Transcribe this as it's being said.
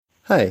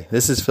Hi,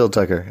 this is Phil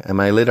Tucker, and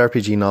my lit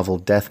RPG novel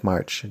Death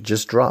March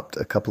just dropped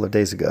a couple of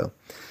days ago.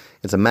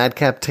 It's a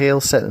madcap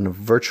tale set in a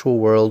virtual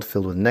world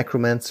filled with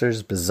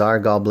necromancers, bizarre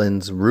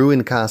goblins,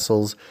 ruined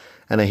castles,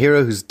 and a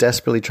hero who's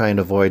desperately trying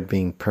to avoid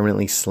being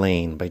permanently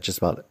slain by just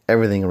about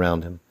everything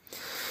around him.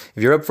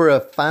 If you're up for a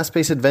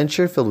fast-paced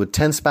adventure filled with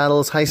tense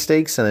battles, high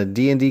stakes, and a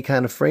D&D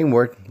kind of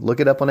framework,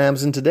 look it up on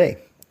Amazon today.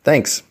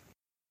 Thanks.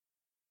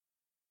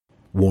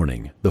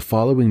 Warning, the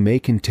following may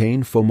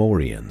contain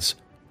Fomorians.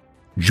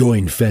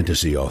 Join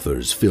fantasy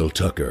authors Phil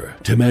Tucker,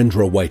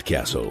 Timandra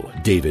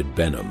Whitecastle, David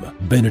Benham,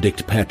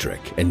 Benedict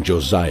Patrick, and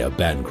Josiah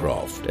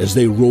Bancroft as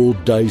they roll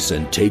dice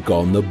and take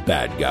on the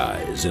bad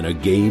guys in a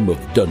game of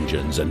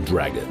Dungeons and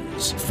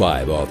Dragons.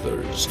 5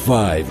 authors,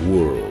 5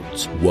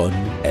 worlds, 1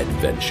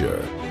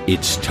 adventure.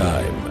 It's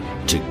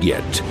time to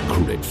get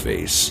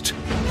crit-faced.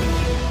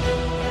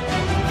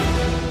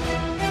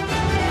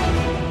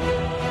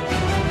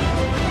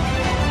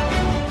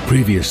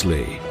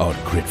 Previously on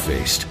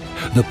Crit-Faced,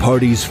 the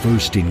party's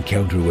first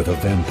encounter with a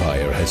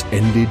vampire has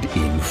ended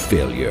in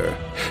failure.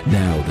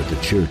 Now that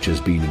the church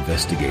has been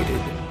investigated,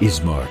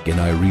 Ismark and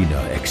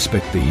Irina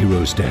expect the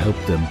heroes to help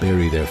them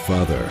bury their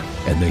father,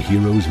 and the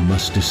heroes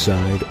must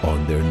decide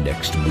on their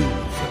next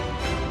move.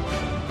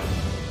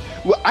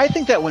 Well, I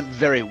think that went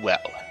very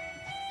well.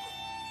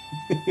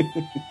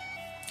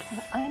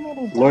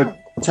 Lord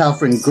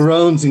Talfrin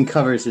groans and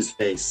covers his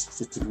face.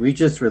 Did we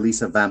just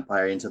release a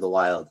vampire into the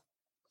wild?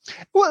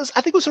 Well,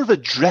 I think it was sort of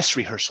a dress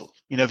rehearsal.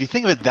 You know, if you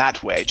think of it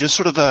that way, just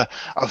sort of a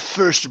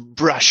first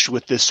brush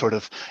with this sort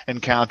of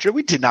encounter.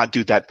 We did not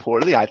do that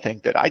poorly. I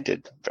think that I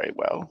did very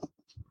well.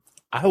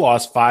 I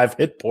lost 5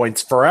 hit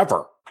points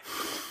forever.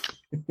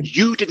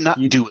 You did not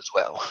do as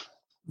well.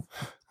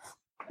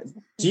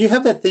 Do you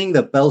have that thing,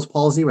 the Bell's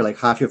palsy, where like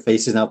half your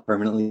face is now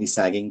permanently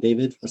sagging,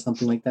 David, or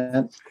something like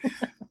that?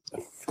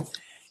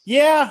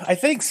 Yeah, I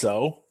think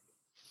so.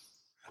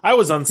 I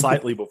was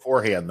unsightly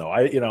beforehand, though.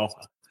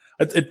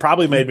 It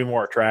probably made me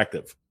more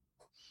attractive.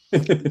 No,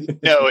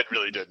 it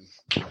really didn't.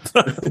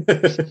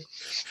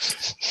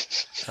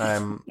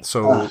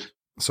 So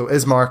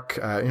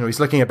Ismark,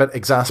 he's looking a bit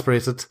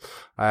exasperated.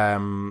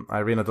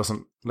 Irina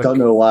doesn't look... Don't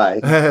know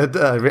why.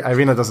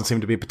 Irina doesn't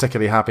seem to be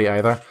particularly happy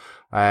either.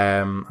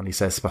 And he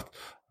says,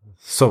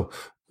 so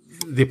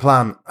the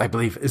plan, I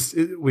believe, is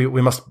we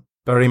must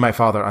bury my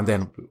father and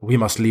then we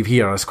must leave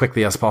here as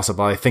quickly as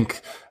possible. I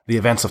think the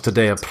events of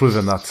today have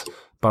proven that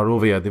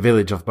Barovia, the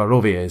village of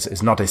Barovia,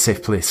 is not a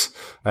safe place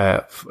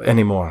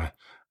anymore.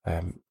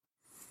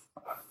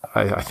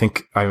 I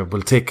think I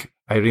will take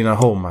Irina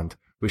home and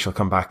we shall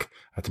come back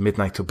at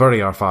midnight to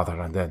bury our father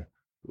and then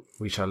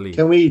we shall leave.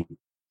 Can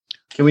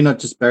we not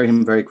just bury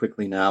him very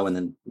quickly now and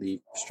then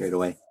leave straight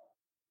away?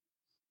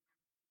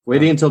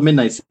 Waiting until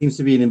midnight seems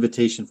to be an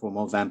invitation for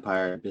more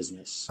vampire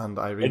business. And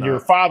Irina, and your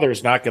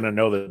father's not going to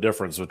know the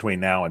difference between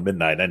now and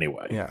midnight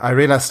anyway. Yeah,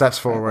 Irina steps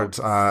forward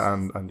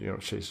and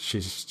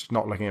she's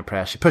not looking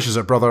impressed. She pushes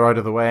her brother out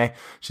of the way.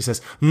 She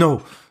says,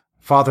 "No,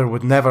 father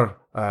would never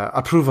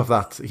approve of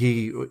that.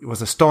 He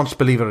was a staunch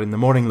believer in the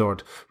Morning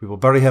Lord. We will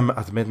bury him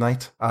at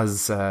midnight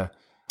as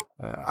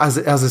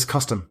is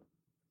custom.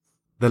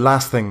 The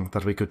last thing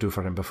that we could do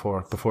for him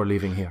before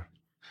leaving here."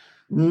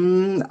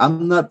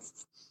 I'm not.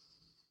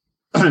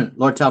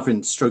 Lord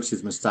Talfrin strokes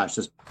his mustache.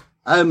 Says,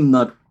 "I'm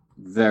not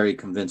very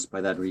convinced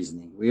by that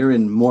reasoning. We are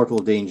in mortal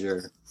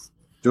danger.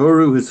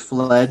 Doru has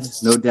fled,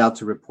 no doubt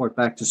to report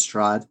back to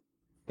Strahd.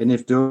 And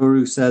if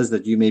Doru says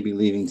that you may be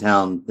leaving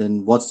town,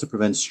 then what's to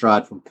prevent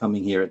Strahd from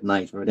coming here at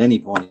night or at any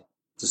point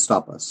to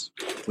stop us?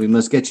 We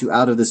must get you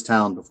out of this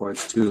town before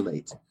it's too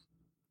late.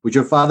 Would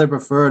your father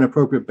prefer an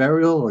appropriate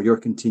burial or your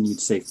continued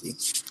safety?"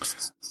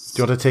 Do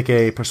you want to take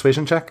a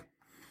persuasion check?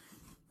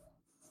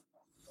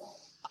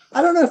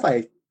 I don't know if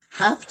I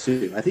have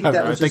to. I think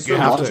that was just so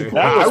logical.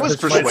 I was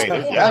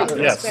persuaded. Yeah.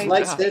 Yes.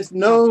 Like there's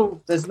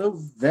no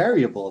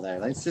variable there.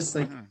 Like, it's just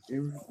like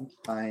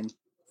fine.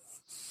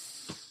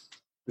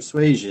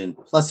 Persuasion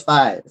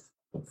 +5.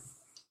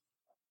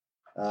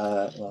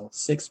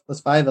 6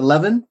 + 5,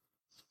 11.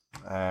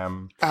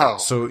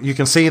 So you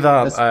can see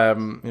that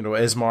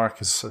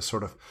Ismark is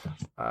sort of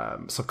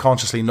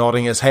subconsciously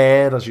nodding his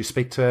head as you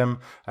speak to him,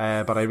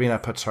 but Irina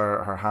puts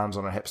her hands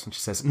on her hips and she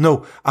says,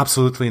 "No,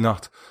 absolutely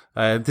not.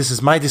 This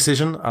is my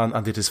decision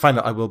and it is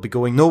final. I will be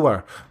going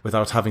nowhere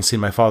without having seen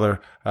my father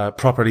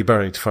properly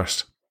buried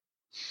first."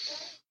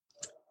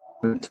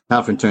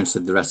 Talfrin turns to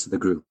the rest of the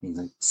group. He's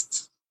like,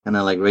 kind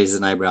of like raises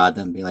an eyebrow at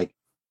them and be like,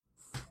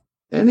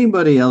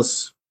 "Anybody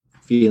else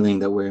feeling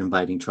that we're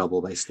inviting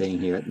trouble by staying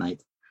here at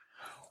night?"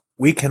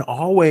 We can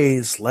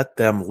always let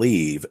them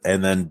leave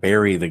and then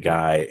bury the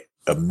guy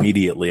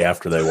immediately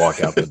after they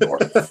walk out the door.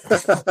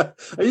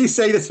 Are you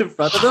saying this in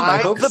front of them? I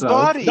hope the so.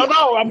 body.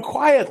 No, I'm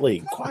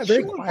quietly.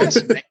 Very quiet.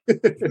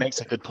 Makes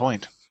a good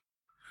point.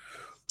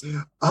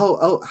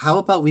 Oh, how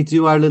about we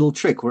do our little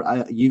trick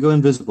where you go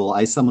invisible,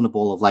 I summon a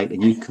ball of light,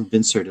 and you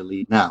convince her to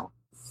leave now?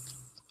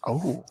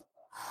 Oh,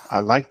 I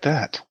like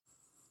that.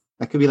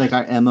 That could be like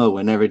our MO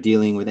whenever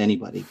dealing with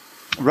anybody.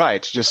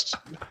 Right, just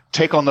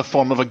take on the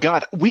form of a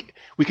god. We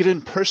could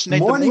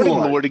impersonate the Morning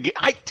Lord again.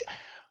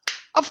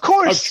 Of I've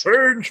course.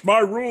 changed my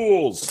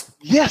rules.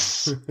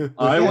 Yes.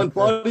 I want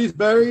bodies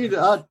buried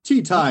at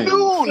tea time.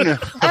 Noon.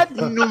 At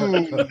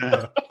noon.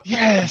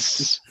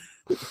 Yes.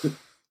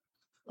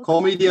 Call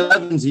me the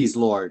Elevensies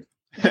Lord.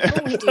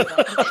 Before we do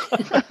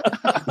that,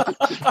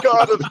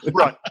 God of the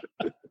front.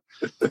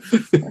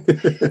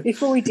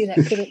 before we do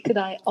that, could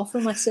I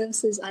offer my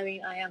services? I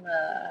mean, I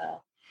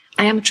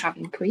am a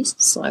traveling priest,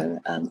 so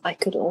I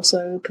could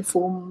also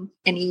perform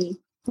any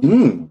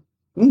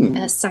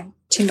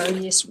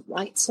sanctimonious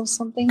rites or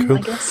something. Cool.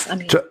 I guess. I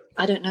mean, Ju-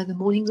 I don't know the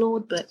Morning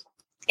Lord, but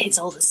it's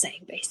all the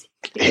same, basically.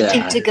 Yeah.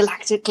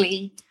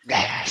 Intergalactically.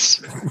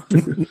 Yes.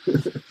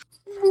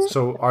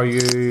 So, are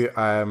you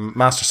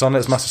Master Son?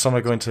 Is Master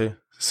Son going to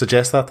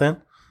suggest that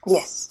then?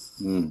 Yes.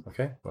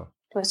 Okay. Well,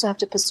 Do I still have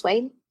to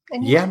persuade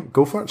anyone? yeah,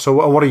 go for it.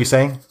 So, what are you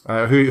saying?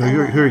 Who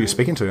are you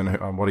speaking to,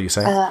 and what are you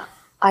saying?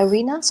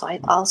 Irina. So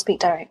I'll speak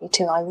directly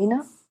to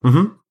Irina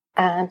Mm-hmm.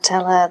 and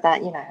tell her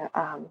that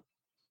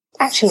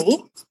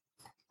actually,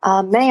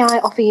 may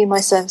I offer you my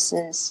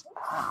services?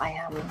 I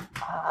am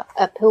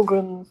a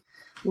pilgrim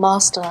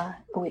master,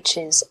 which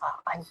is,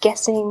 I'm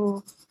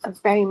guessing,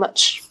 very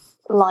much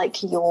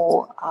like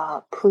your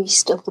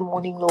priest of the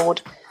Morning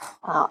Lord.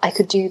 I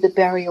could do the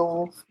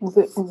burial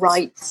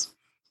rites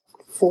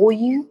for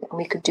you, and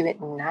we could do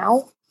it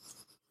now.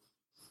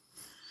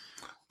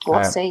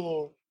 What say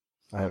you?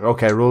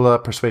 Okay, roll a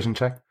persuasion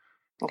check.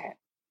 Okay.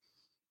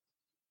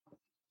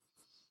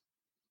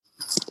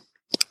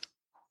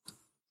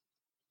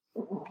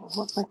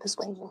 What's my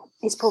persuasion?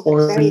 It's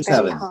probably very,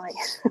 very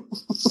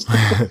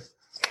 47.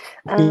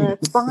 high.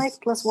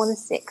 5 plus 1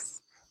 is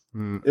 6.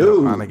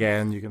 Ooh. And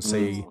again, you can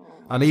see,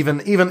 and even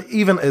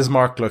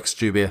Ismark looks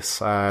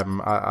dubious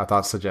at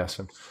that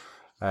suggestion.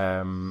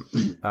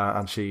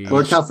 And she,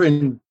 Lord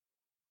Catherine,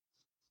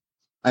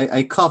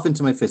 I cough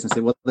into my fist and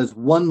say, well, there's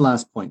one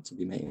last point to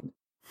be made.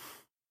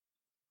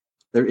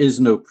 There is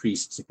no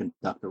priest to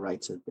conduct the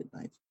rites at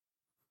midnight.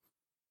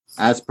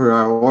 As per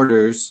our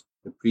orders,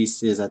 the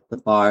priest is at the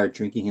bar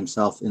drinking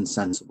himself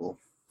insensible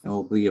and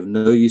will be of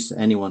no use to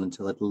anyone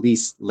until at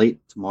least late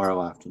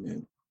tomorrow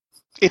afternoon.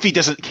 If he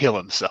doesn't kill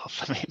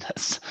himself. I mean,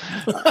 that's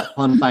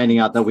Upon finding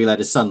out that we let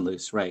his son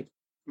loose, right?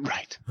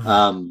 right.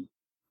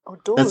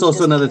 That's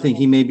also another thing.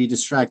 He may be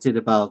distracted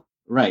about,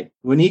 right.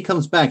 When he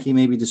comes back, he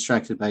may be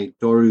distracted by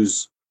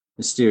Doru's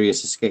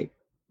mysterious escape.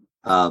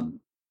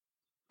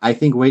 I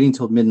think waiting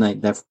till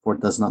midnight, therefore,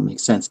 does not make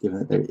sense, given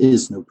that there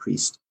is no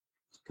priest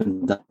to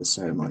conduct the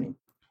ceremony.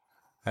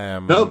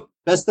 Nope.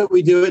 Best that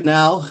we do it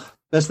now.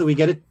 Best that we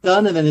get it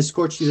done and then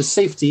escort you to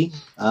safety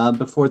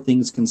before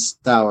things can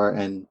sour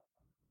and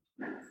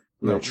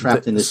you're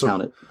trapped in this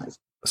town at night.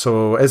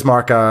 So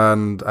Ismark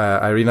and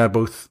Irina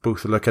both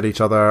look at each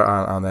other,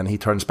 and then he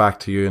turns back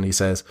to you and he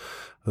says,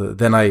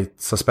 "Then I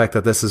suspect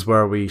that this is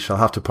where we shall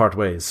have to part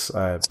ways,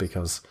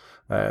 because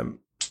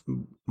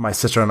my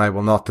sister and I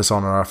will not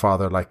dishonor our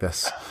father like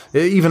this.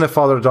 Even if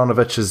Father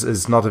Donovich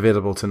is not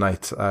available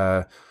tonight,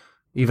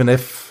 even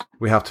if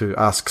we have to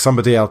ask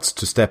somebody else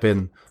to step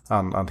in,"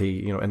 and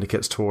he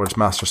indicates towards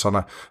Master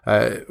Sonna,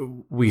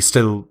 we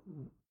still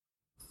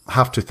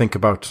have to think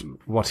about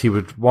what he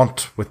would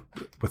want with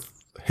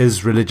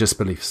his religious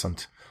beliefs,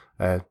 and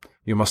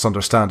you must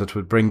understand it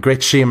would bring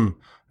great shame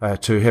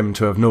to him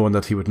to have known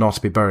that he would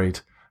not be buried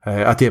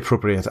at the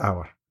appropriate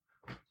hour.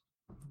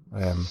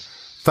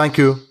 Thank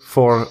you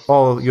for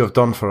all you have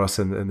done for us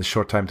in the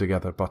short time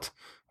together, but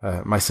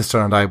my sister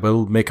and I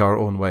will make our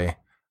own way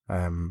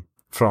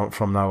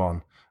from now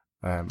on.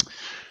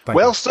 Thank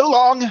you. So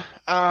long.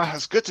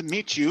 It's good to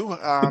meet you.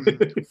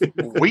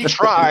 We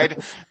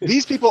tried.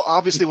 These people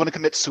obviously want to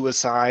commit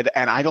suicide,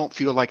 and I don't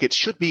feel like it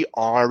should be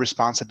our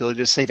responsibility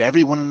to save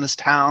everyone in this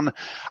town.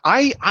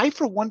 I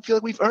for one, feel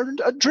like we've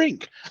earned a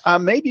drink,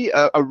 maybe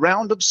a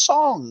round of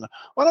song.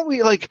 Why don't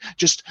we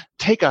just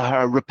take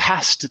a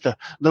repast at the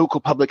local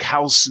public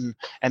house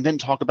and then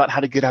talk about how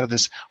to get out of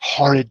this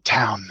horrid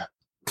town?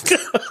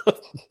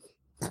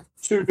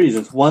 2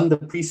 reasons. 1, the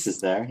priest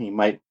is there. He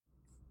might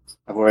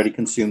have already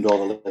consumed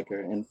all the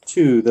liquor. And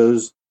 2,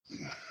 those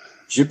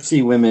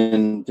gypsy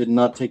women did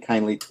not take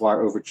kindly to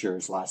our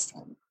overtures last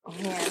time.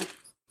 Yeah.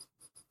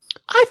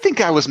 I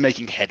think I was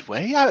making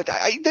headway. I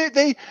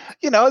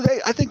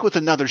think with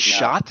another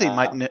shot they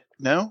might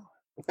no.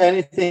 If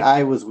anything,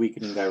 I was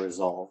weakening their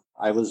resolve.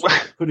 I was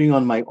putting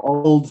on my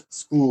old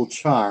school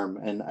charm,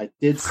 and I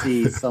did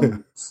see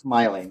some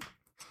smiling,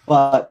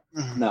 but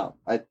no,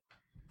 I'm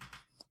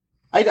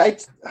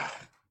not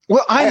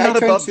turned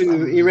above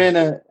to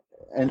Irina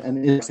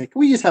and say, "Can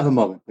we just have a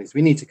moment, please?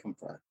 We need to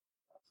confer."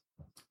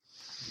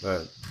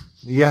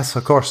 Yes,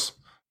 of course.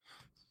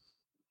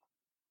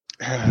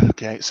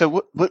 Okay,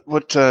 so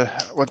what do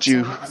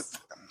you?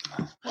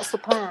 What's the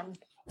plan?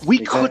 We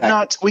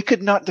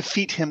could not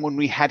defeat him when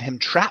we had him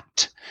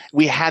trapped.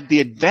 We had the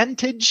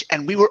advantage,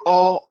 and we were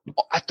all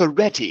at the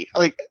ready.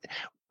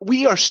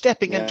 We are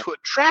stepping into a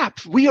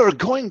trap. We are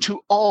going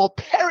to all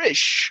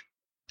perish.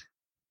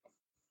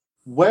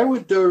 Where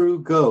would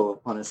Doru go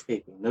upon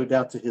escaping? No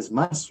doubt to his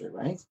master,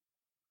 right?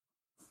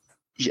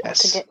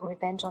 Yes. To get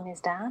revenge on his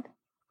dad?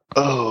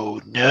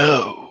 Oh,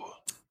 no.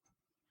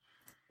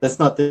 let's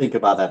not think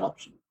about that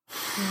option.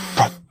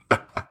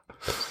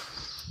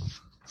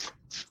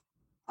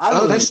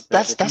 Oh,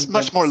 that's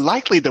much more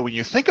likely though. When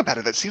you think about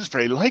it, that seems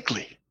very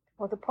likely.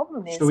 Well, the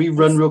problem is. Shall we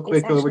run real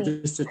quick it's over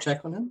actually- just to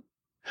check on him?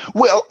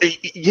 Well,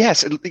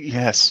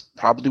 yes,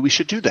 probably we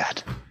should do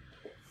that.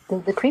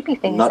 The creepy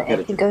thing is Not that get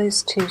if he it.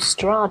 goes to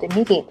Strahd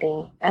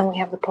immediately, and we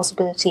have the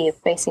possibility of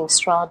facing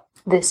Strahd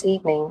this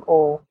evening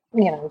or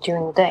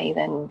during the day,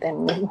 then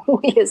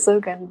we are so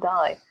going to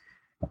die.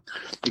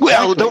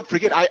 Well, don't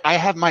forget, I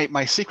have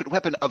my secret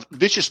weapon of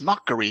vicious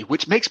mockery,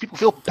 which makes people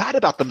feel bad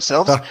about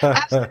themselves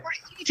as they were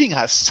eating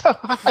us. So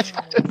I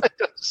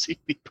don't see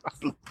any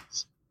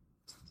problems.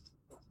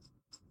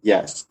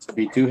 Yes,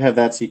 we do have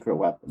that secret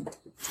weapon.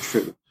 It's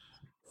true.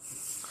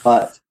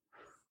 But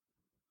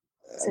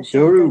So should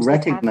we go Doru to the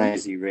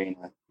recognized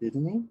Irena,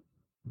 didn't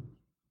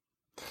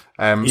he?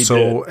 He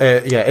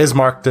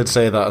Ismark did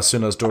say that as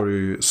soon as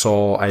Doru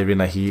saw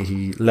Irina,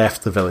 he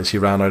left the village. He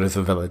ran out of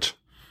the village.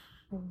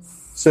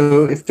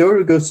 So if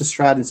Doru goes to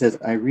Strahd and says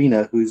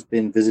Irina, who's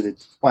been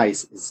visited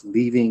twice, is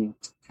leaving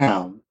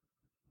town,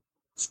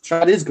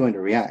 Strahd is going to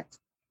react.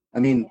 I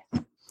mean,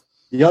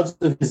 the odds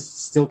of his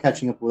still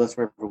catching up with us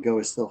wherever we go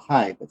is still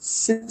high, but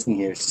sitting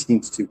here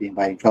seems to be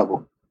inviting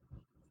trouble.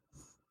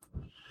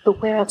 But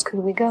where else could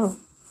we go?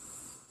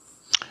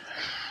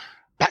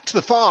 Back to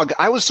the fog.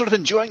 I was sort of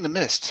enjoying the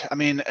mist. I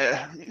mean,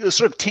 it was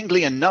sort of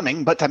tingly and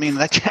numbing, but I mean,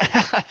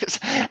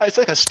 it's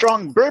like a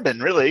strong bourbon,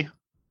 really.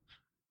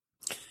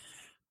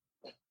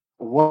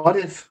 What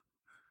if?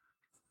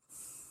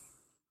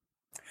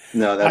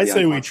 No, I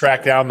say we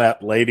track down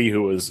that lady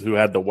who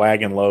had the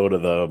wagon load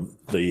of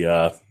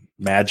the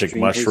magic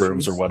Dream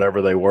mushrooms or pastries?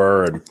 whatever they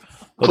were, and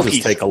let's Cookies.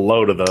 just take a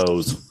load of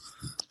those.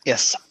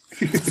 Yes.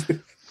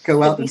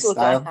 Go out At in least we'll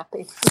die style.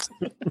 happy.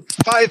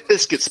 5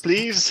 biscuits,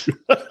 please.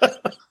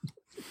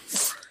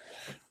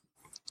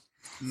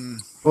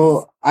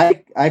 Well,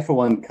 I for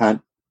one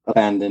can't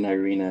abandon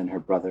Irina and her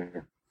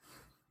brother,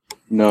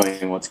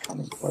 knowing what's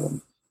coming for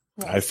them.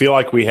 I feel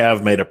like we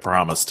have made a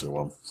promise to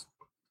them.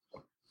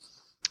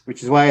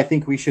 Which is why I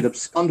think we should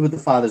abscond with the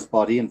father's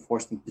body and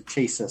force them to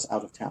chase us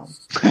out of town.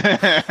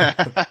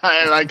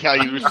 I like how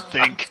you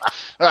think.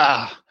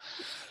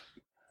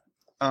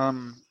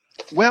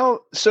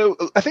 Well, so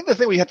I think the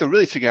thing we have to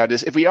really figure out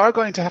is if we are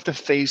going to have to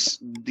face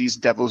these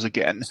devils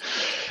again,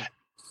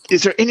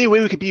 is there any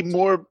way we could be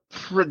more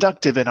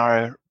productive in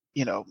our,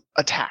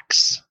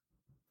 attacks?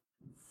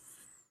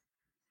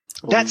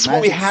 That's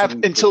what we magic have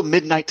seems until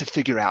midnight to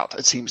figure out,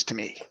 it seems to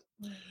me.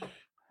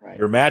 Right.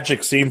 Your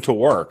magic seemed to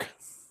work.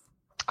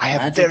 I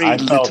have Magic- very I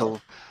felt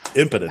little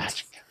impotent.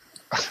 magic.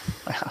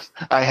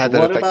 I had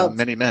that What effect about- on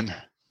many men.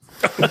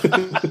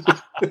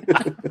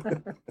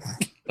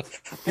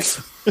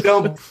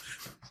 No.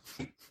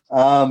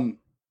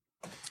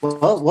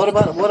 Well,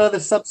 what other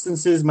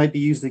substances might be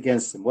used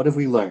against him? What have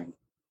we learned?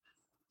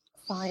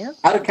 Fire.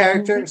 Out of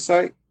character,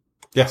 sorry.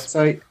 Yes.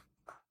 Sorry.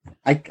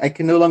 I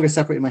can no longer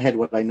separate in my head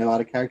what I know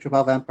out of character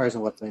about vampires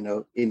and what I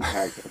know in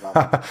character about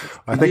vampires.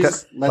 I Can think you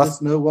just let that's-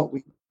 us know what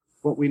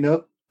we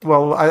know?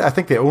 Well, I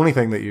think the only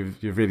thing that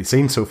you've really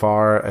seen so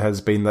far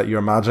has been that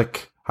your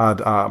magic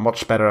had a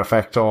much better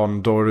effect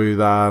on Doru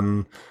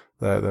than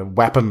the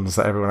weapons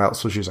that everyone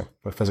else was using,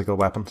 the physical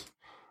weapons.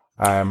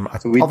 So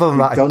we, other than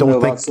we that, I don't know don't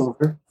about think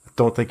silver.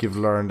 you've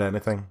learned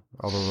anything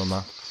other than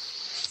that.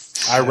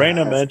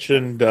 Irena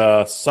mentioned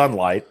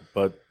sunlight,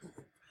 but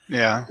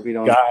Yeah. We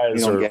don't, guys we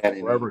don't are get any.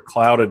 forever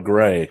clouded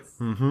gray.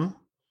 Mm-hmm.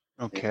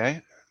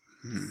 Okay.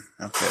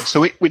 Okay.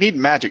 So we need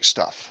magic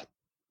stuff.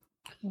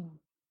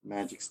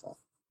 magic stuff.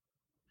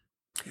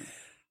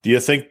 Do you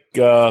think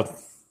Ismark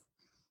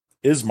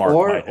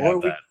Or- might have or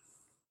we- that?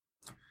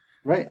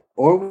 Right.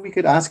 Or we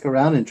could ask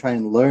around and try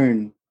and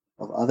learn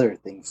of other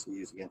things to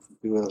use against them.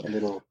 Do a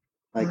little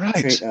Right.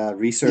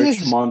 research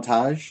Yes.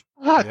 montage.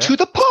 Ah, Yeah. to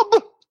the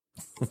pub.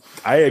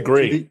 I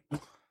agree.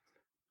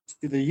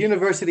 To the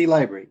university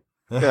library.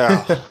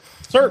 Yeah.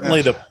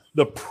 Certainly,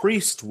 the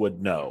priest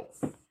would know.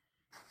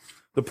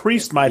 The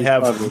priest might He's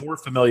have probably- more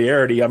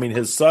familiarity. I mean,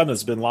 his son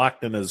has been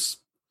locked in his.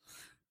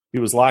 He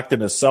was locked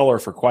in his cellar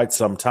for quite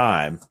some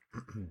time,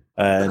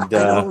 and I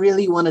don't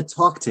really want to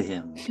talk to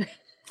him.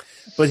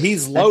 but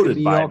he's could loaded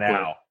be by awkward.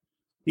 now.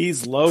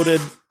 He's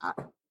loaded.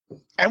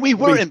 And we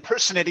were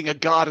impersonating a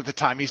god at the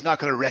time. He's not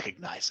going to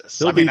recognize us.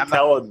 He'll I mean, be I'm not.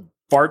 telling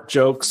fart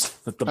jokes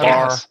at the bar.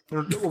 Yes.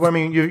 Well, I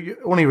mean, you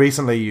only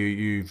recently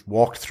you've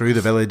walked through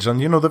the village, and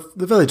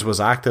the village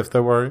was active.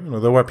 There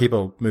were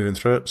people moving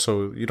through it,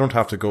 so you don't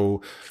have to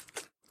go.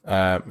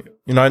 Now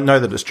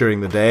that it's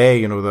during the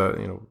day,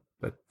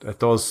 it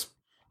does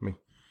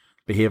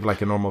behave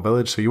like a normal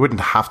village, so you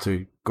wouldn't have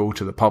to go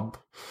to the pub.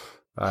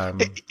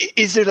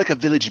 Is there like a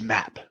village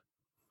map?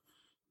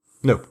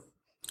 No.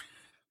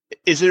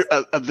 Is there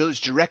a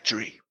village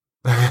directory?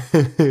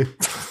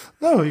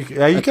 No,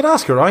 you could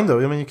ask around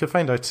though. I mean, you could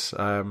find out.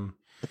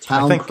 The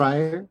town think-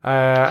 crier.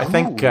 I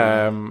think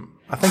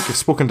you've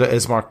spoken to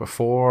Ismark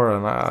before,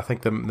 and I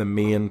think the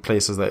main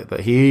places that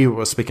he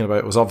was speaking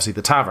about was obviously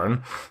the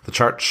tavern, the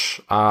church,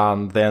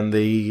 and then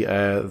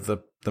the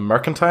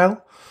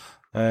mercantile.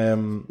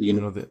 Mercantile,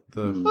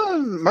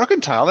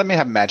 they may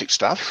have magic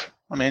stuff.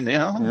 I mean,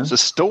 it's a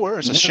store,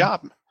 it's a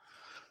shop.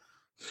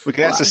 We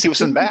could ask to see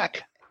what's in the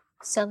back.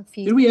 Sell a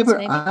few Did we ever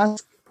maybe.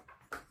 ask?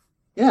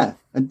 Yeah.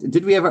 And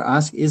did we ever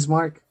ask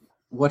Ismark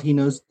what he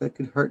knows that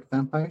could hurt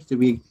vampires? Did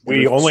we?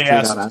 We ever only straight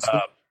asked out ask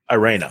him?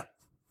 Irena.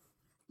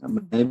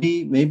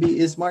 Maybe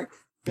Ismark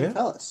can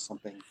tell us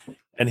something.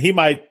 And he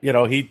might,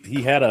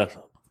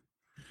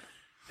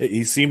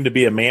 he seemed to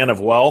be a man of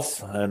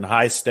wealth and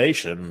high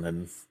station,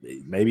 and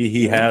maybe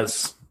he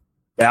has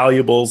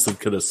valuables that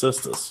could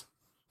assist us.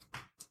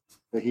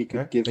 That he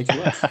could give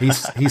to us.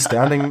 He's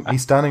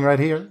standing right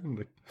here,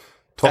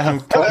 talking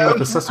with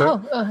the sister.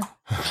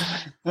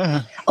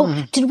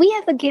 Did we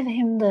ever give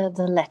him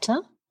the letter?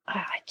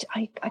 I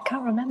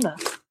can't remember.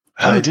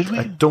 Did we?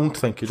 I don't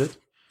think you did.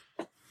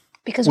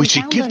 Because We we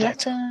should found give a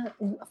that. letter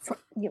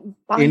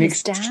by In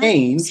his dad or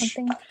exchange,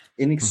 something.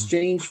 in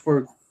exchange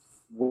for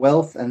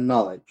wealth and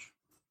knowledge,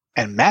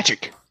 And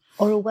magic.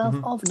 Or a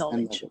wealth of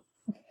knowledge.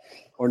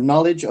 or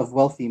knowledge of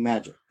wealthy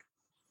magic.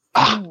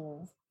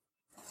 Hmm.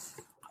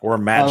 Or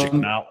magic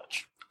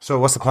knowledge. So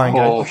what's the plan,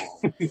 guys?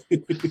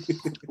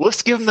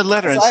 Let's give him the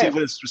letter and see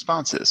what his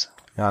response is.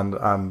 And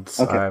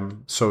Okay.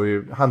 so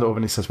you hand it over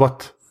and he says,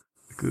 "What?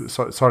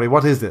 Sorry,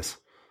 what is this?"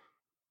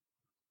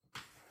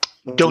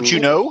 Don't you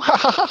know?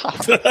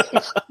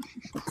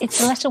 It's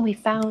the letter we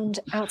found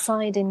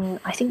outside in,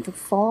 I think, the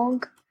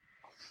fog.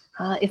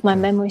 If my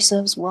memory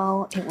serves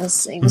well, it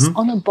was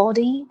on a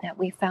body that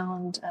we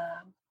found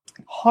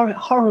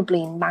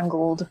horribly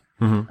mangled.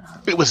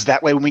 It was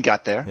that way when we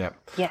got there. Yeah.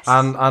 Yes.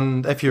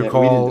 And if you Yeah, we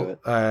recall,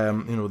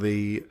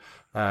 didn't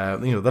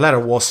the letter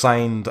was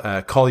signed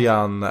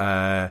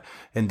Kolyan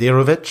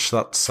Indirovich.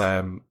 That's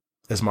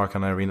Ismark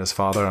and Irena's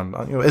father. And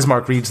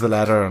Ismark reads the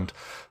letter, and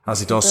as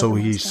he does so,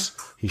 he's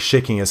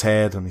shaking his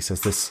head, and he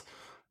says, "This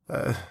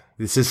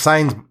is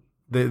signed."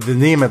 The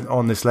name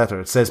on this letter,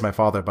 it says my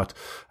father, but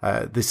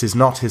this is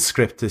not his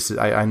script.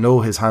 I know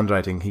his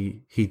handwriting.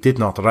 He did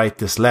not write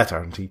this letter,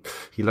 and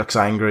he looks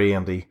angry,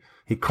 and he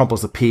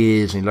crumples the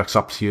page, and he looks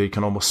up to you. You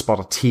can almost spot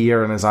a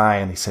tear in his eye,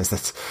 and he says,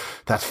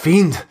 that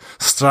fiend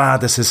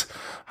Strahd, this is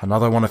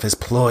another one of his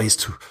ploys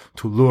to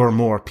lure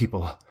more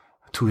people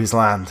to his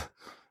land.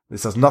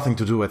 This has nothing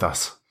to do with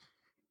us."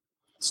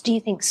 So do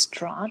you think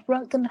Strahd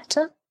wrote the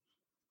letter?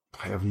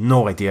 I have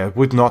no idea. I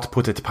would not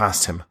put it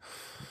past him.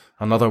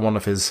 Another one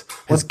of his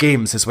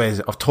games, his ways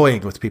of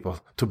toying with people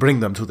to bring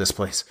them to this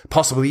place.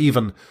 Possibly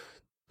even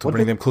to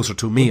bring them closer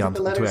to me and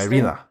to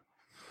Irena.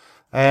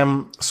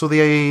 So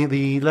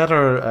the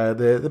letter,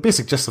 the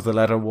basic gist of the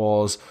letter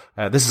was,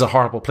 this is a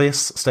horrible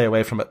place. Stay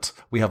away from it.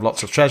 We have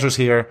lots of treasures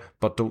here,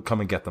 but don't come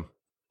and get them.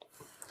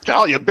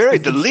 Oh, you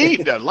buried the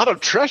lead. A lot of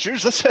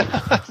treasures.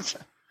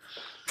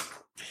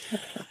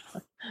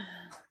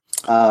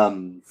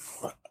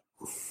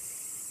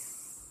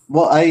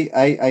 Well,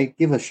 I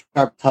give a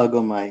sharp tug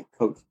on my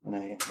coat, and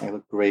I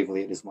look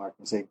gravely at Ismark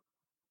and say,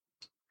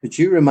 "Could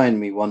you remind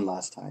me one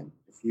last time,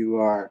 if you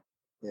are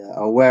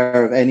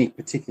aware of any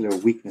particular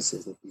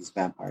weaknesses that these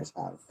vampires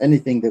have,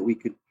 anything that we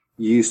could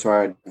use to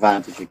our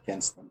advantage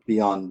against them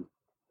beyond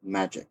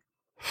magic?"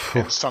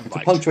 And To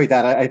sunlight. punctuate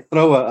that, I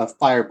throw a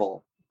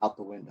fireball out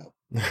the window.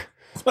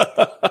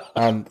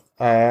 And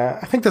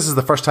I think this is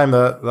the first time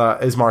that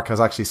Ismark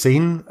has actually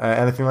seen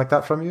anything like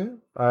that from you.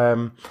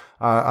 And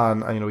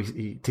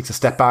he takes a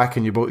step back,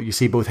 and you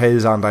see both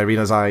his and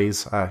Irena's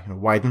eyes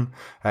widen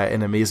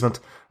in amazement,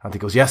 and he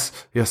goes, "Yes,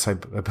 I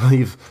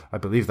believe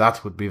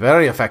that would be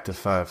very effective.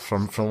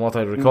 From what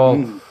I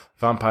recall,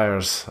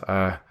 vampires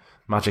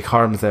magic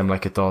harms them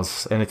like it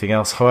does anything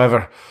else.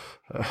 However,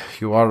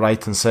 you are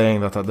right in saying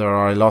that there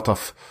are a lot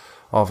of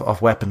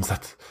weapons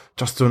that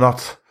just do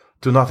not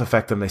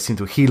affect them. They seem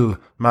to heal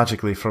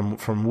magically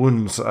from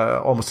wounds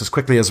almost as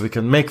quickly as we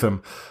can make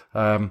them.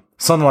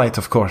 Sunlight,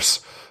 of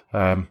course,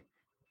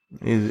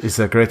 is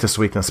their greatest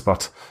weakness,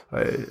 but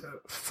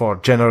for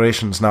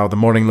generations now, the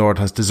Morning Lord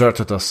has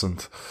deserted us,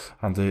 and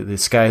the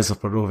skies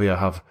of Barovia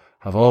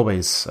have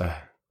always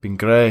been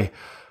grey.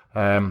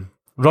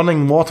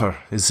 Running water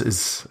is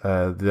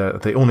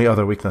the only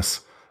other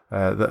weakness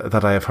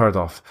that I have heard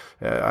of.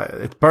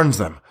 It burns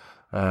them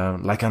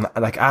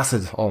like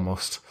acid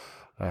almost.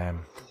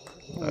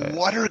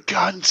 Water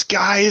guns,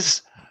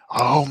 guys.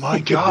 Oh, my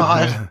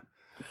God.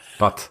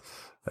 But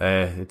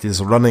it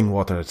is running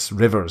water. It's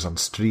rivers and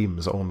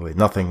streams only.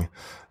 Nothing.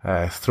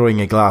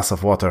 Throwing a glass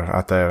of water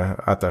at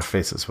their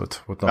faces would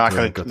not do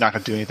any good. Not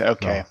gonna do anything.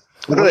 Okay.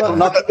 No.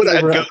 What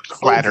a goat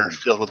bladder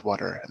filled with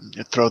water, and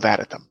you throw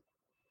that at them.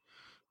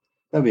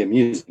 That'd be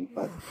amusing,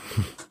 but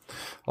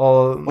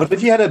All what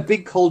if you had a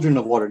big cauldron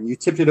of water and you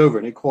tipped it over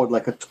and it poured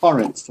like a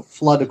torrent to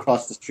flood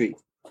across the street?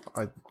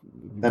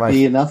 That'd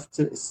be enough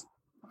to.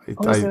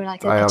 Or was there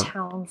like a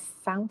town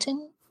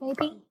fountain,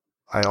 maybe?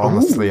 I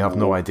honestly have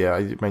no idea.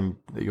 I mean,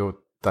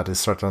 that is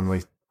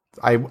certainly.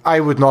 I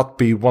would not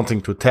be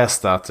wanting to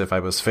test that if I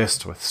was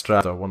faced with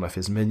Strahd or one of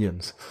his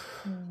minions.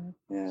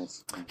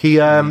 Yes.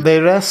 They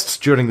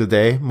rest during the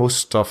day.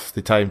 Most of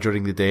the time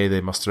during the day,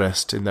 they must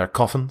rest in their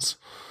coffins.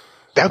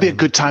 That would be a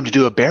good time to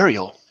do a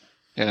burial.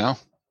 You know.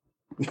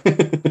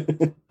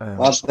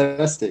 That's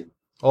interesting.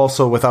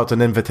 Also, without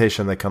an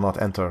invitation, they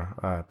cannot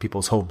enter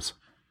people's homes.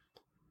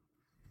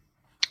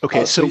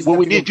 Okay, Oh, so please what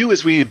we don't need to do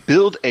is we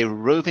build a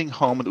roving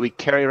home that we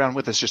carry around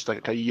with us, just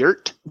like a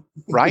yurt,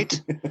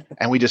 right?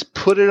 And we just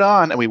put it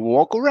on and we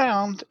walk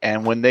around,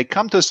 and when they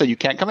come to us, say, you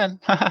can't come in.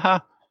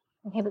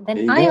 Okay, but There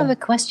then you I go. have a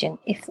question.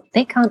 If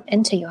they can't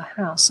enter your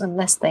house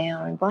unless they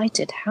are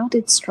invited, how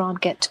did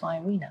Strahd get to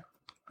Irina?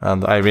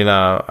 And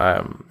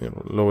Irina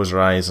lowers her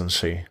eyes and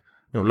she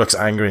looks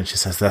angry and she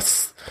says,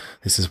 this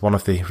is one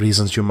of the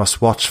reasons you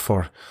must watch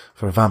for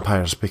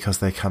vampires, because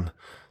they can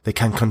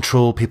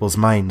control people's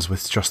minds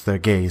with just their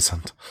gaze.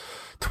 And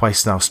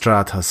twice now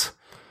Strahd has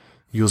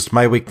used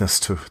my weakness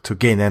to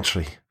gain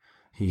entry.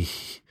 He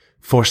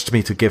forced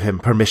me to give him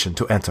permission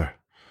to enter.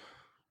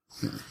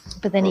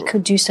 But then he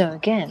could do so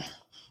again.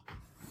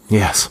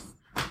 Yes.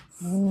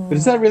 But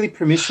is that really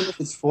permission if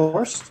it's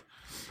forced?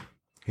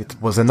 It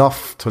was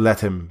enough to let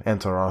him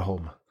enter our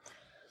home.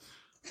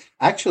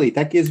 Actually,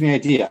 that gives me an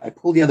idea. I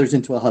pull the others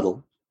into a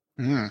huddle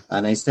and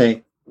I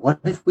say, what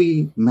if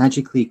we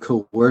magically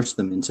coerce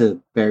them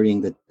into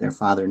burying their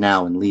father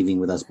now and leaving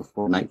with us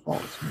before night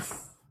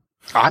falls?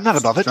 I'm not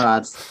above it.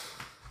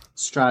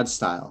 Strahd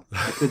style.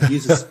 I could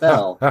use a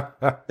spell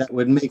that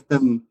would make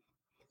them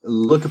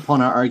look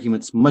upon our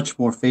arguments much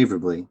more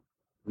favorably.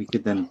 We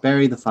could then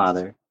bury the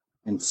father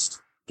and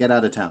get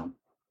out of town.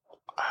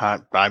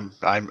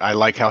 I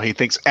like how he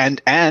thinks,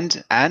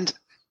 and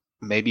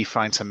maybe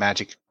find some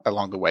magic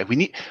along the way.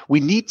 We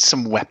need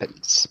some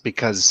weapons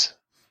because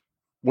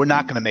we're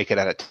not going to make it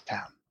out of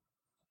town.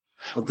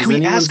 Well, Can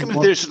we ask him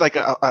if there's like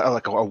a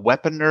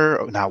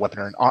weaponer, not a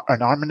weaponer, an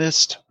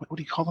armanist? What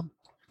do you call them?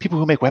 People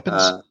who make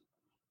weapons.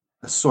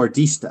 A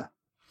swordista.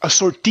 A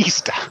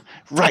swordista,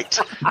 right?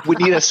 We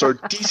need a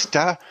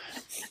swordista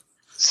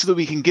so that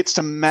we can get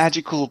some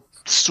magical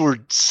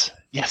swords.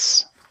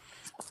 Yes.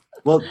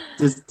 Well,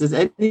 does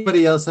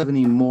anybody else have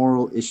any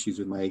moral issues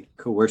with my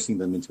coercing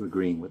them into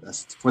agreeing with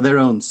us for their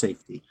own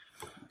safety?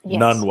 Yes.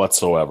 None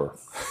whatsoever.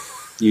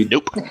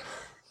 Nope.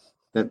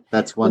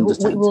 That's one to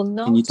 10. We will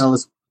not, Can you tell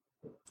us?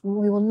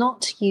 We will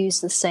not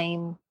use the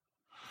same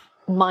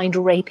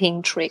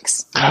mind-raping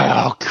tricks.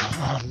 Oh,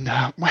 come on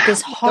now.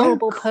 This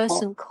horrible Don't call-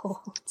 person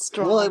called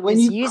Strahd Well, when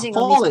is you using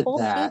call on these it poor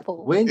that,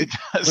 people. when It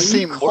does you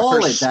seem call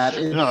worse. it that,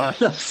 it No.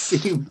 does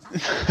seem.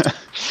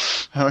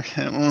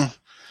 Okay. Well.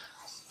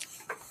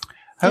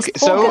 This Okay.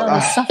 poor So. girl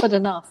has suffered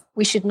enough.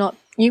 We should not.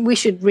 We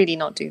should really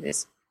not do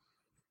this.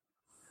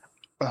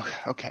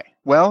 Okay.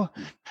 Well,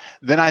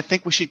 then I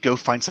think we should go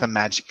find some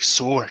magic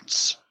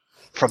swords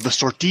from the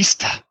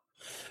swordista.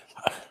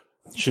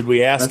 Should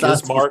we ask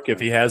That's Ismark if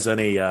he has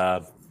any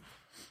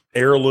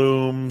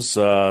heirlooms,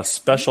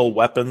 special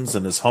weapons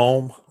in his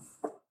home?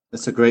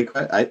 That's a great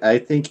question. I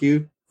think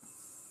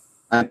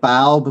I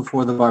bow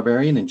before the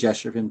barbarian and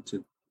gesture him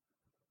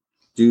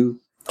to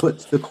put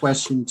the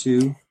question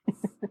to.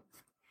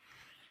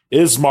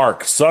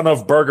 Ismark, son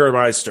of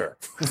Burgermeister.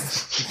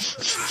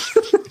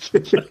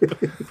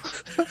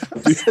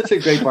 Such a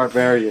great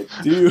barbarian.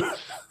 Do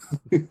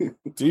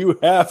you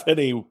have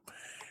any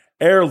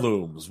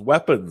heirlooms,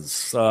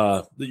 weapons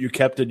that you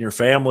kept in your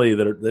family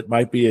that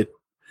might be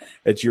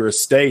at your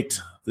estate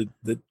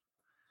that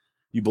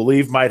you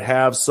believe might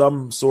have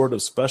some sort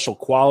of special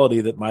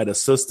quality that might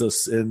assist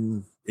us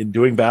in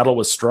doing battle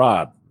with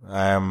Strahd?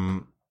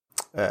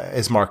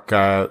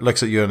 Ismark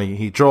looks at you and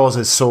he draws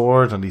his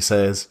sword and he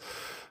says,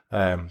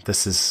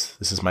 "This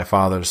is my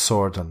father's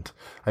sword, and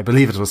I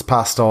believe it was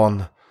passed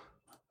on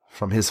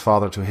from his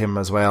father to him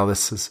as well.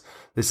 This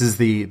is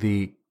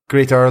the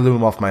great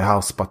heirloom of my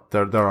house, but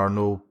there are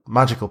no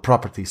magical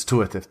properties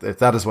to it. If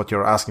that is what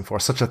you're asking for,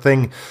 such a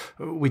thing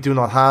we do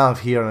not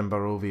have here in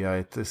Barovia.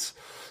 It is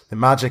the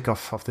magic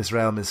of this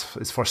realm is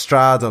for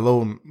Strahd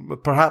alone.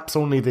 Perhaps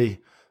only the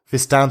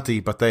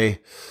Vistanti, but they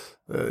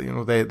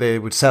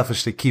would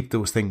selfishly keep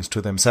those things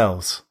to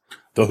themselves.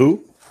 The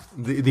who?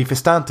 The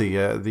Vistanti,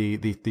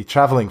 the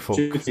traveling folk.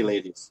 Gypsy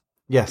ladies.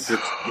 Yes.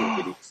 Gypsy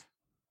ladies.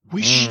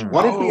 We should.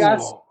 What if we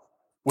ask?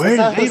 Where let's do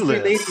they ask those three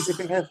live? ladies if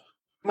they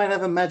might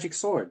have a magic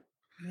sword.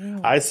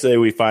 I say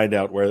we find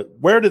out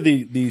where do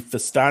the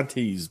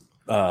Festantes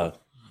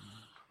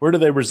where do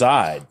they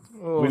reside?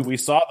 We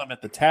saw them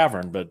at the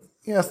tavern, but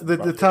Yes, the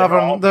They're all-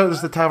 tavern.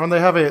 There's the tavern. They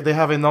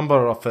have a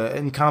number of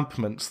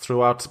encampments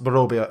throughout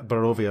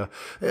Barovia,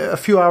 a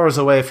few hours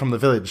away from the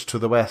village to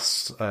the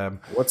west.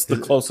 what's the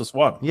closest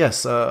one?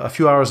 Yes, a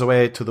few hours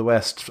away to the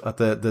west at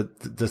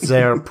the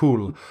Zer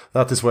Pool.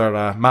 That is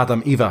where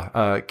Madame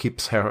Eva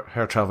keeps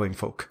her traveling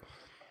folk.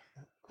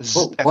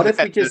 Well, what if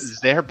we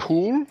just- their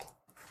pool?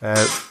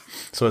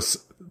 So it's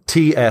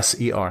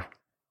TSER.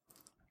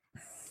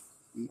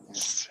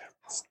 It's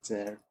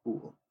their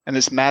pool. And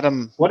this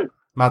Madam. What?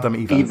 Madame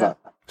Eva. Eva.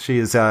 She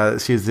is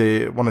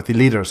one of the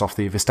leaders of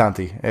the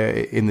Vistanti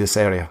in this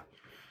area.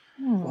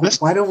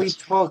 Why don't we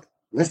talk?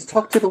 Let's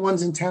talk to the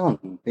ones in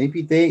town.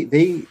 Maybe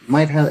they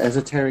might have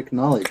esoteric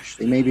knowledge.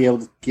 They may be able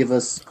to give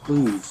us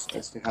clues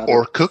as to how.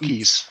 Or to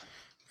cookies.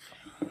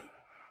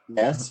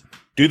 Yes.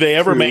 Do they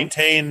ever True.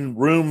 maintain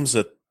rooms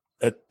at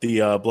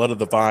the Blood of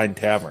the Vine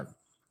Tavern?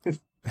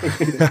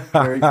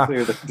 Very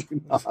clear that they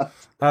do not.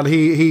 And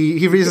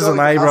he raises an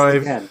always ask eyebrow.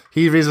 again.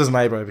 He raises an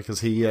eyebrow because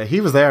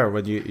he was there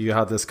when you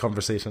had this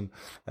conversation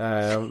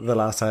the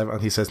last time,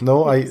 and he says,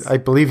 "No, I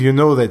believe you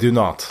know they do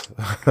not."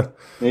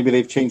 Maybe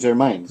they've changed their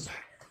minds.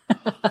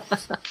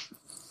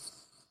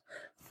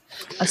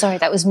 I'm sorry,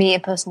 that was me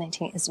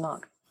impersonating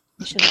Ismark.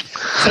 You should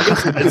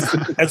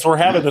have. As we're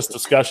having this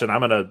discussion,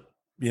 I'm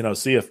gonna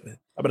see if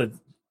I'm gonna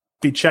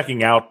be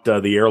checking out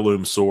the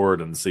heirloom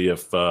sword and see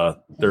if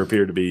there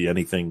appear to be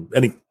anything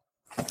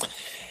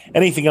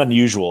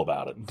unusual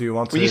about it. Do you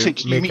want to? When you say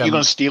you're going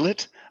to steal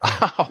it?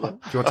 Do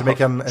you want to make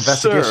an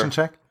investigation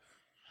check?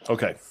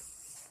 Okay.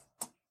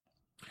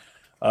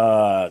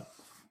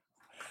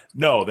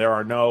 No, there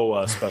are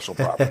no special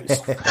properties.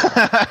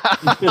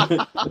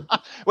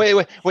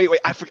 Wait!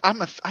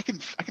 I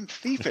can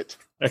thief it.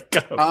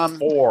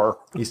 Or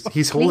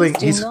He's holding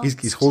Please do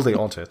he's holding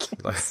onto it.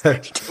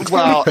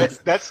 Well,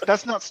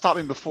 that's not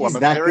stopping before. He's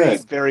I'm a that very,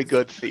 good. very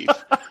good thief.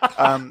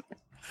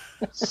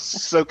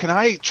 So can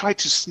I try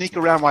to sneak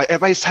around while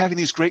everybody's having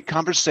these great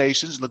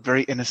conversations, look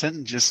very innocent,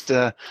 and just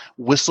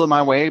whistle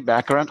my way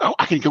back around? Oh,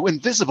 I can go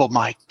invisible.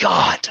 My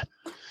God.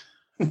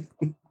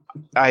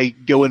 I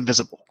go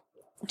invisible.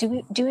 Do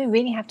we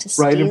really have to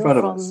Right in steal front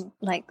of from us.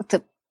 like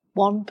the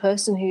one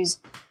person who's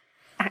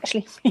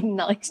actually been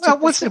nice to Well,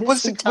 us what's for it? this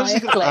What's it? What's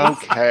entire it?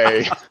 place?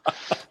 Okay.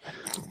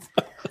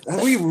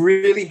 Have we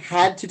really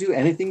had to do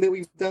anything that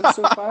we've done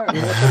so far? I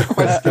mean, what sort of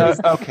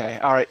question? Okay.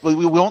 All right. Well,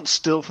 we won't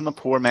steal from the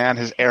poor man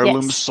his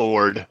heirloom Yes.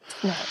 sword.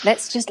 No,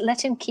 let's just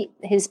let him keep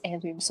his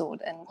heirloom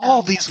sword. And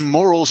All these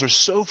morals are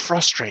so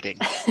frustrating.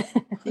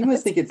 He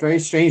must think it very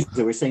strange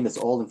that we're saying this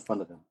all in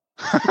front of him.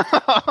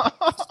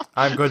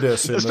 I'm going to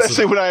assume this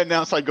Especially is, when I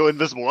announce I go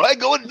invisible. I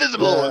go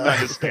invisible, and I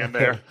just stand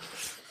there.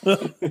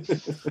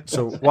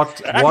 so.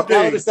 What Now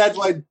understand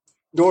why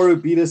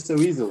Doru beat us so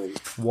easily.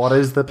 what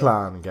is the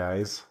plan,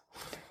 guys?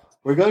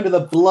 We're going to the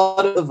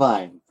Blood of the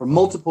Vine for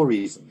multiple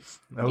reasons.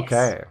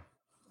 Okay.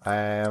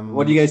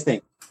 What do you guys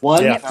think?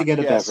 One, Yeah. to get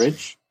a Yes.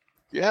 beverage.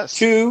 Yes.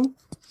 Two,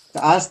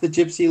 to ask the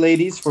gypsy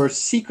ladies for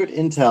secret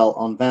intel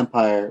on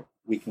vampire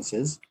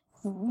weaknesses.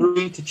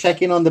 Three, to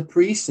check in on the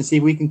priest and see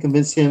if we can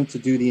convince him to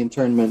do the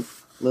internment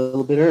a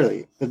little bit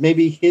early. Because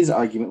maybe his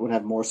argument would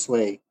have more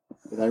sway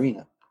with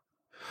Irina.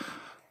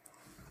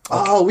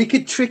 Oh, we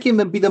could trick him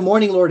and be the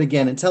Morning Lord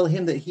again and tell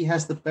him that he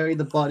has to bury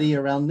the body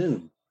around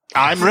noon.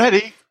 I'm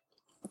ready.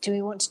 do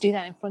we want to do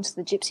that in front of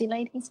the gypsy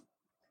ladies?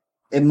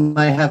 It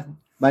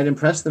might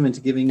impress them into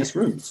giving us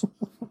rooms.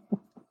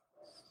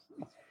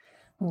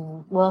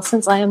 Well,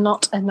 since I am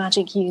not a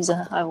magic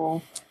user, I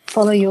will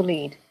follow your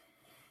lead.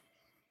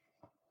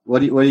 What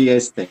do you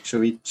guys think?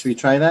 Should we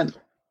try that?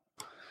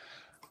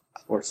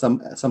 Or some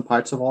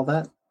parts of all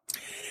that?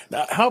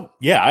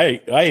 I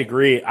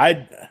agree.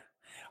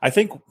 I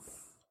think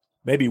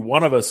maybe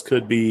one of us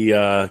could be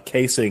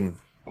casing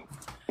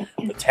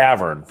the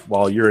tavern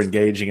while you're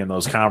engaging in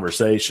those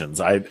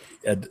conversations.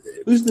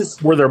 Who's this?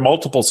 Were there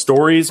multiple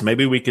stories?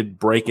 Maybe we could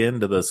break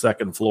into the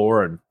second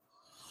floor and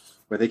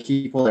Where they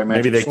keep all their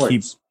maybe magic they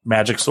keep swords?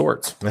 magic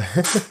swords.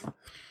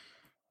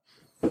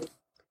 Who's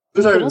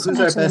Could our also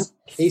best mention-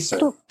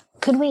 caser?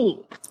 Could we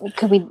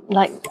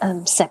like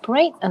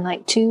separate and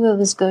like two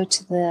of us go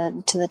to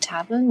the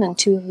tavern and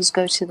two of us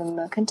go to the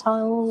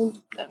mercantile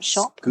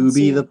shop? and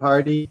see- Scooby the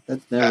party?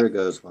 That never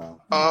goes well.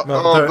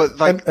 But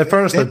like, in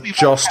fairness, then they're we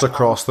just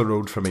across the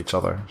road from each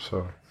other.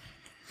 So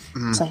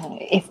So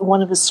if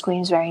one of us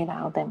screams very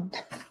loud, then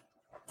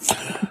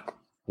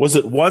Was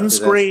it one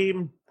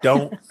scream?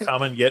 Don't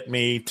come and get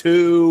me.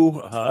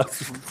 Two.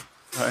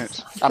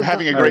 Right. I'm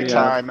having a great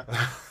time.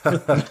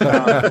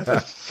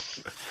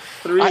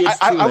 Three, I it's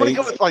too want to late.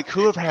 go with like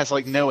whoever has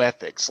like no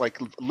ethics. Like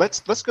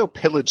let's go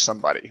pillage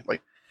somebody.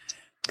 Like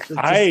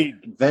I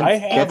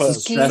have gets a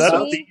us stressed set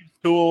out. of these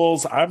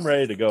tools. I'm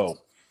ready to go.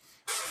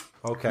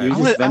 okay. You- I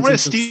want to venting some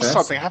steal stress?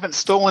 something. I haven't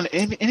stolen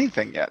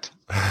anything yet.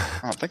 I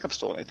don't think I've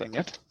stolen anything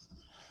yet.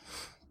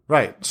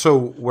 Right, so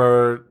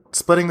we're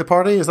splitting the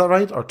party, is that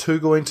right? Or two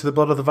going to the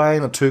Blood of the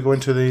Vine and two going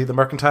to the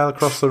mercantile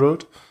across the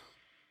road?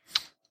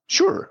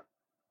 Sure.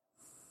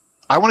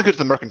 I want to go to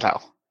the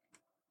mercantile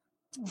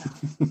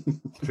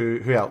Who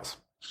else?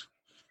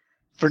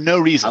 for no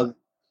reason.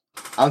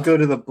 I'll go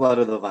to the Blood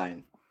of the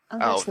Vine. I'll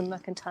go Oh. to the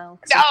mercantile.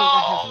 'Cause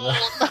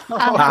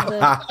I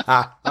think I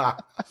have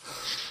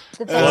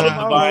the Blood best of the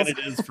vine morals. it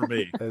is for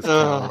me. It's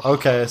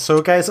okay,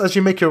 so guys, as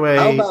you make your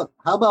way,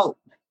 How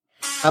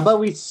about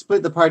we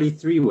split the party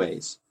three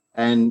ways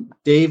and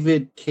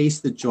David case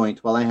the joint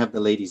while I have the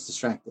ladies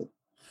distracted.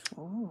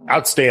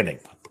 Outstanding.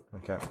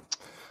 okay.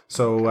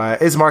 So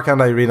Ismark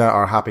and Irina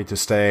are happy to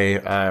stay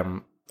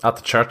at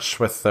the church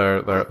with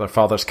their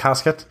father's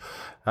casket.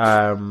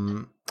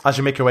 As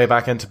you make your way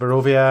back into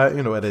Barovia,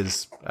 you know it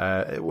is.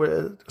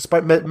 It's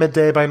about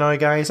midday by now,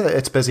 guys.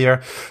 It's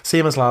busier,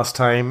 same as last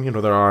time. You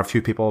know there are a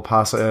few people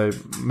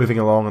moving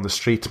along on the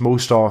street.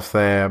 Most of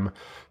them,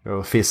 you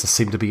know, faces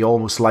seem to be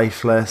almost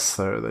lifeless.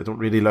 They don't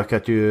really look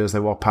at you as they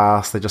walk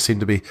past. They just seem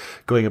to be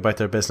going about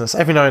their business.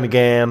 Every now and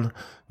again,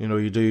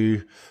 You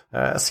do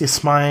see a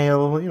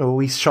smile, a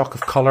wee shock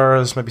of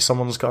colours. Maybe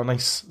someone's got a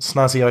nice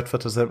snazzy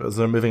outfit as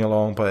they're moving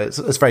along, but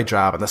it's very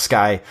drab, and the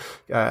sky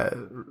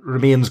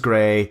remains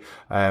grey.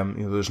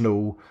 There's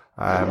no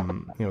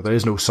there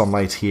is no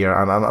sunlight here,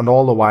 and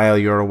all the while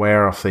you're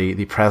aware of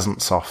the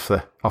presence of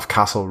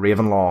Castle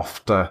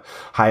Ravenloft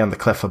high on the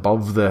cliff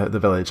above the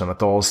village, and it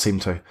does seem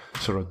to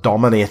sort of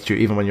dominate you,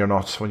 even when you're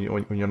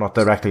not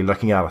directly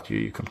looking at it.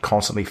 You can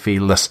constantly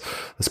feel this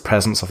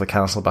presence of the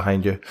castle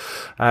behind you.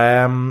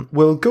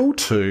 We'll go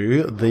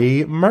to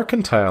the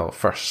mercantile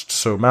first.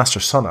 So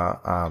Master Sunna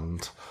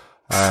and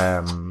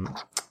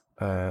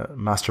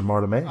Master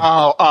Mortimer.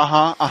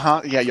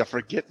 Oh, yeah, you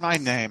forget my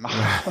name.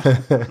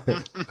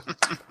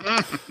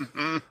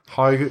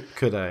 How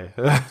could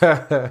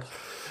I?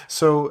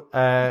 So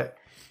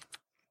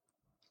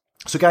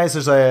guys,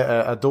 there's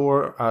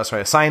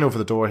a sign over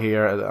the door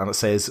here, and it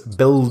says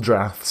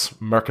Bildrath's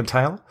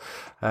Mercantile.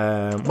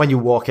 When you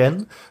walk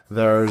in,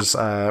 there's,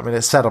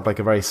 it's set up like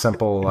a very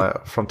simple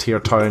frontier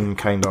town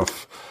kind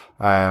of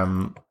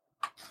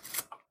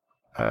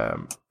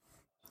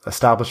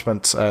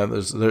establishment.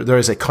 There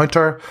is a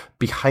counter.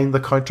 Behind the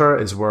counter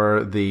is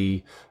where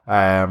the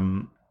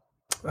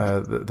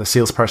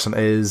salesperson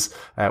is,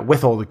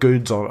 with all the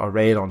goods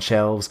arrayed on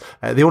shelves.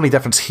 The only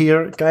difference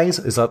here, guys,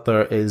 is that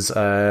there is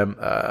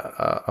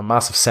a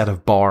massive set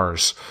of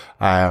bars,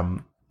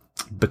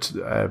 but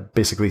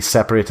basically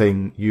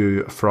separating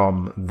you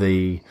from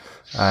the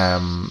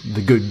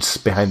goods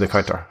behind the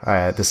counter.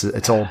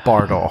 It's all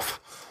barred off.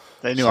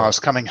 They knew I was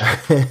coming.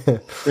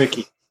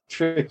 Tricky.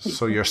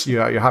 So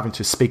you're having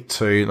to speak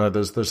to.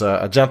 There's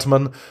a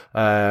gentleman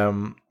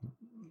behind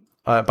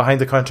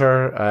the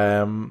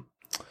counter.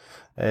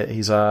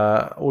 He's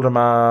a older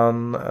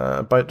man,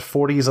 about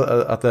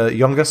 40s at the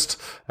youngest,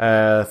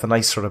 with a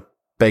nice sort of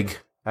big,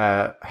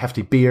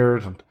 hefty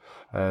beard, and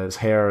his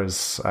hair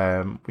is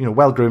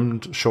well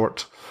groomed,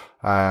 short.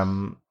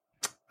 And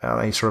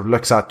he sort of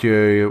looks at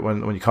you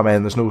when you come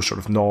in. There's no sort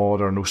of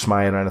nod or no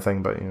smile or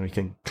anything, but he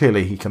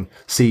can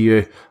see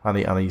you, and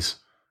he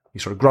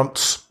sort of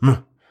grunts.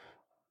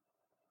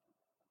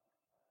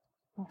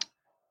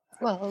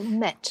 Well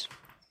met.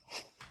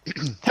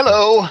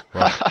 Hello.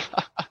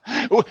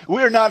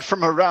 We're not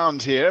from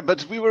around here,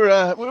 but we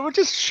were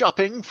just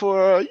shopping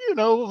for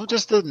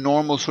just the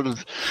normal sort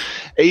of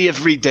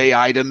everyday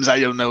items. I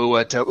don't know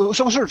what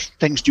sort of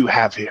things do you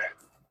have here?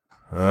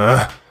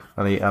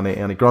 And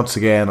he grunts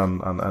again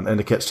and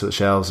indicates to the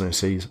shelves, and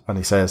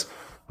he says,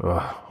 "Oh,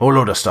 whole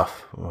load of stuff.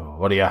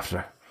 What are you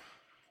after?"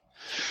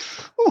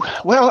 Ooh,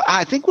 well,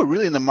 I think we're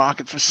really in the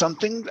market for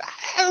something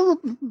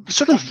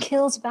sort of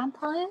kills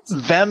vampires.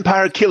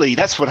 Vampire killy.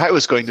 That's what I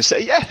was going to say.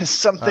 Yes,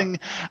 something.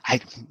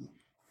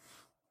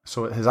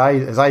 So his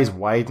eyes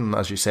widen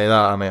as you say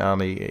that,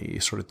 and he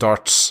sort of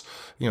darts.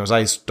 His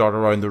eyes dart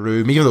around the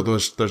room, even though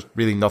there's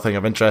really nothing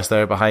of interest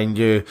there behind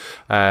you.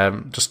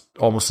 Just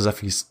almost as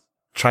if he's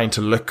trying to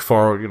look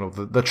for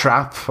the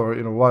trap, or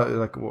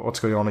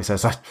what's going on. He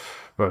says,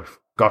 "We've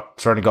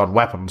certainly got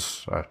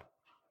weapons.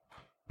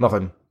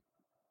 Nothing."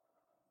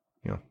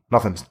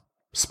 Nothing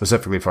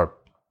specifically for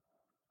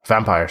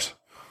vampires.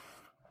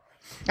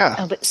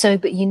 Yeah.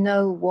 But you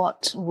know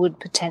what would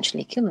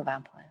potentially kill a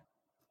vampire?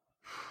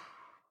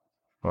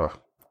 Well,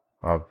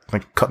 I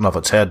think cutting off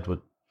its head would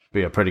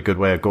be a pretty good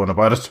way of going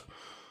about it.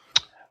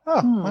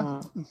 Oh,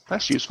 well,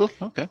 that's useful.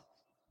 Okay.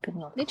 Good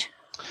knowledge.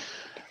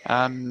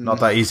 Not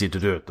that easy to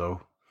do it,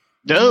 though.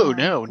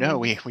 No.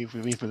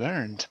 We've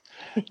learned.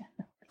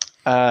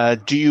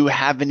 Do you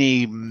have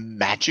any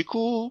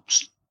magical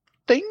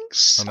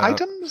things,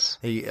 items?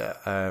 He,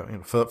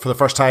 for the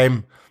first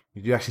time,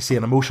 you do actually see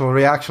an emotional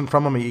reaction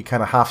from him. He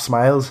kind of half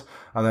smiles,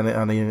 and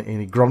then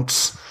he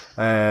grunts,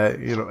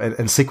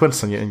 in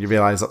sequence, and you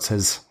realize that's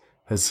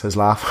his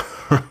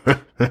laugh.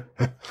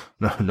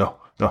 No,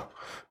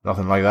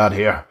 nothing like that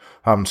here.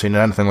 Haven't seen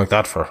anything like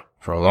that for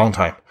a long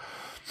time.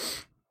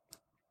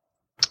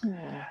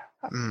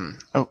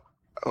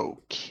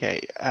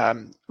 Okay.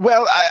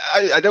 Well,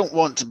 I don't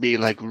want to be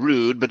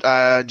rude,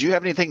 but do you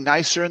have anything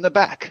nicer in the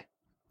back?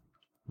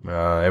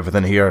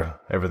 Everything here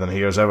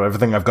is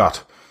everything I've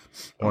got.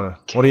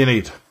 What do you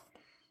need?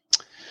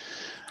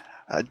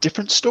 A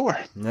different store.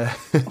 Yeah.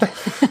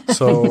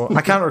 So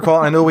I can't recall.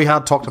 I know we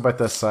had talked about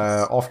this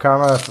off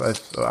camera.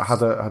 Had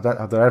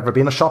there ever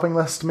been a shopping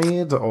list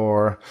made,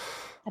 or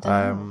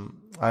I don't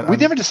know. We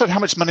never decided how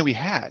much money we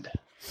had.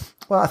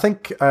 Well, I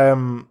think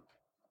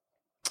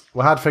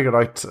we had figured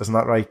out, isn't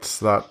that right?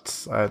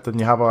 That didn't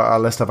you have a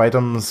list of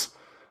items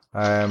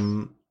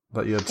that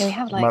you had?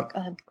 Yeah, we have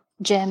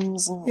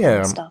gems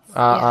and stuff. And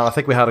I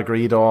think we had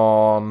agreed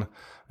on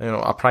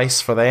a price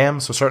for them.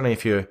 So certainly,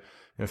 if you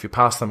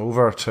pass them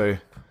over to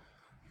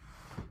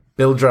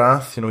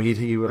Bildrath,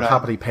 he would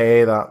happily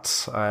pay that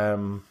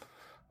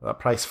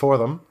price for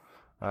them.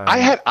 I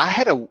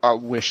had a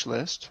wish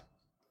list.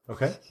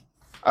 Okay.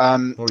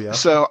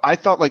 So I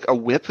thought a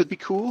whip would be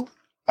cool.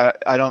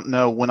 I don't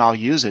know when I'll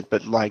use it,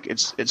 but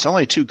it's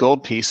only 2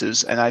 gold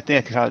pieces, and I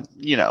think I could,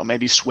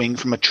 maybe swing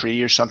from a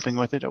tree or something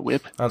with it, a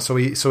whip. And so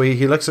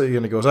he looks at you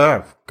and he goes,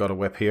 "I've got a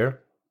whip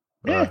here."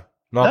 Yeah,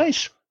 Not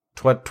nice.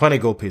 20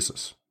 gold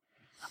pieces.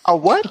 A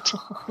what?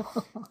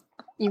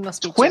 You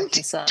must be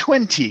joking, sir.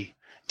 20.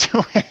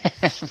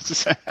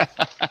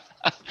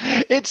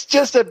 It's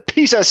just a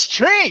piece of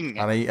string.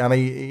 And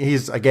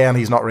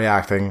he's not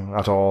reacting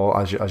at all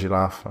as you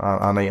laugh.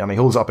 And he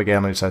holds it up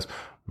again and he says,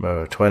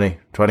 20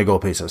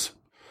 gold pieces.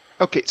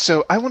 Okay,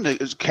 so I want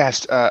to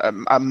cast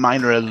a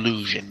minor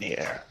illusion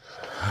here.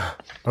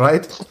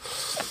 Right?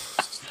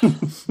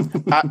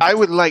 I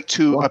would like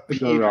to What could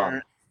go wrong?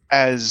 appear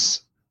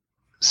as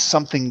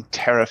something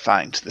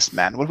terrifying to this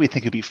man. What do we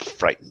think he'd be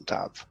frightened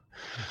of?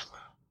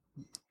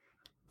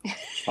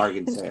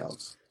 Bargain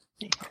sales.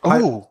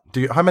 Oh,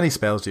 How many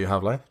spells do you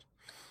have left?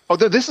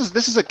 this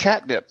is a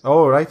catnip.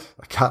 Oh, right.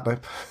 A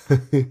catnip.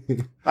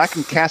 I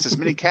can cast as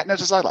many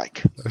catnips as I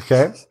like.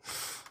 Okay. It's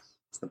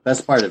the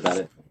best part about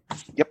it.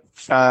 Yep.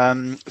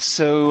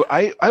 So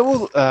I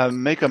will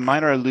make a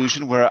minor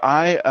illusion where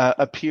I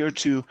appear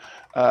to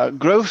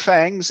grow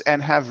fangs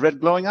and have red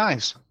glowing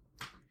eyes.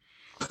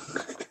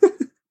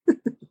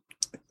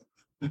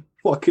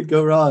 What could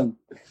go wrong?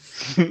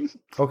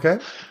 Okay.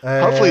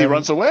 Hopefully he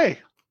runs away,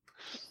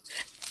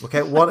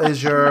 Okay, what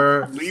is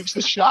your... leaves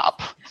the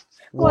shop.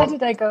 Why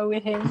did I go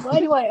with him? Why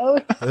do I owe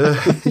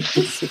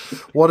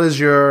what is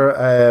your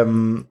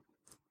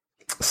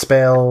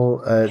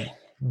spell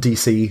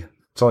DC?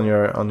 It's on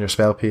your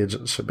spell page.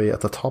 It should be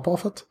at the top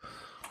of it.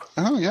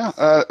 Oh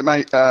yeah.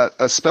 My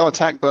spell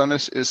attack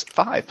bonus is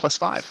 5 plus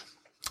 5.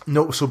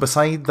 No, so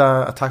beside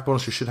the attack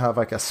bonus, you should have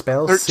like a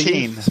spell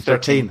 13. save.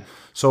 13.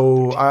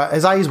 So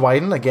his eyes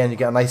widen. Again, you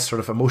get a nice sort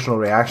of emotional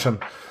reaction.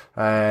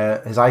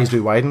 His eyes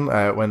do widen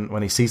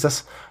when he sees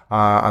this.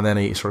 And then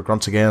he sort of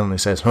grunts again and he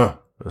says,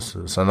 this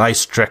is a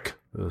nice trick.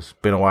 It's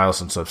been a while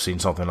since I've seen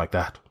something like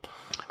that.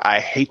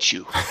 I hate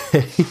you.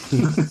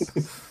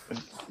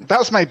 That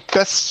was my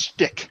best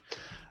shtick.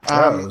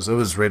 It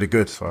was really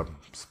good. So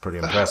it's pretty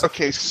impressive.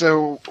 Okay,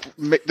 so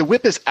the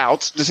whip is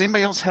out. Does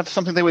anybody else have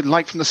something they would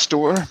like from the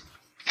store?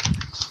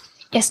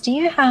 Yes, do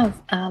you have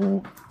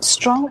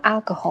strong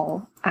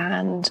alcohol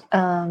and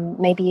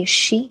maybe a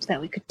sheet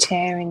that we could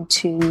tear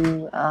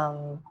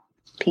into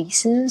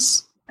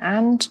pieces?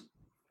 And,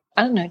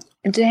 I don't know,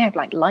 do they have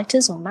like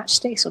lighters or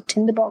matchsticks or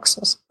tinderbox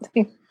or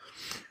something?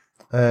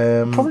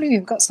 Probably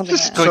we've got something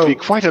This is like going that. to be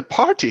quite a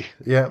party.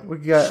 Yeah, we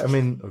got. I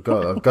mean, I've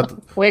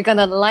got We're going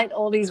to light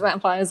all these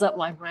vampires up,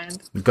 my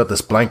friend. we've got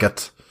this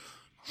blanket.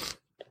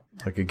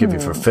 I could give you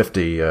for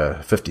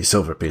 50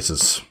 silver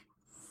pieces.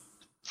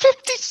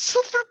 50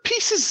 silver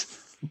pieces.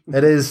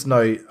 It is now.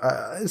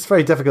 It's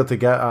very difficult to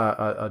get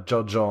a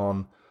judge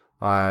on,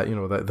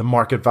 the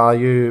market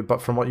value.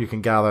 But from what you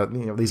can gather,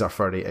 these are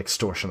fairly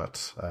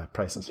extortionate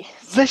prices.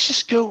 Let's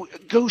just go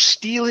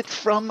steal it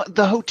from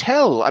the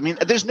hotel. I mean,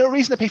 there's no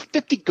reason to pay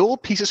 50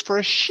 gold pieces for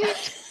a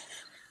sheet.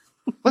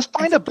 Let's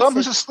find a bum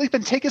who's asleep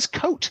and take his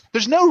coat.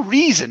 There's no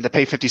reason to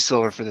pay 50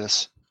 silver for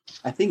this.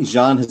 I think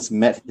Jean has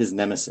met his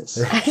nemesis.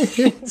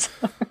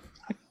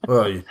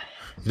 Well, you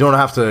don't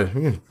have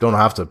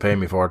to pay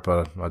me for it,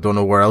 but I don't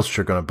know where else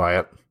you're going to buy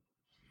it.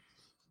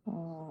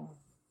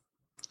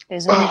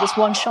 There's only this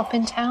one shop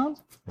in town?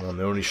 Well,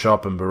 the only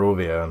shop in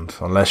Barovia, and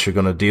unless you're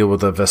going to deal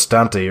with the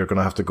Vestante, you're going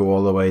to have to go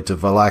all the way to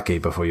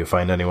Valaki before you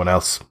find anyone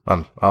else.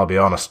 And I'll be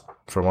honest,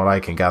 from what I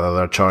can gather,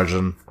 they're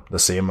charging the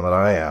same that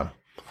I am.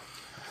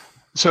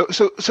 So,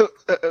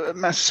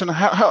 Master Son,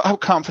 how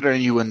confident are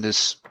you in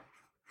this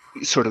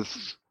sort of,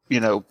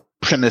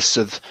 premise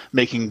of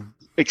making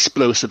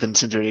explosive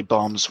incendiary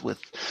bombs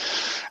with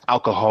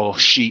alcohol,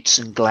 sheets,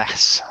 and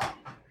glass?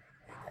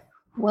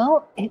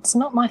 Well, it's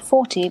not my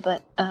forte,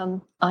 but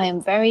I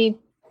am very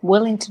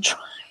willing to try.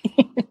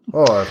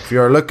 Oh, if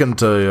you're looking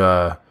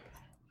to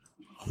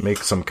make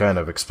some kind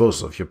of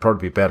explosive, you'd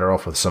probably be better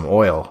off with some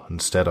oil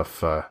instead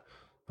of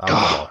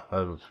alcohol.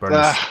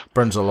 That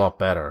burns a lot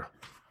better.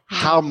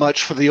 How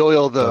much for the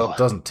oil, though? It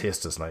doesn't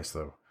taste as nice,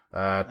 though.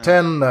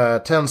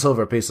 10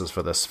 silver pieces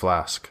for this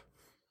flask.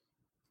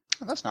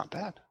 Oh, that's not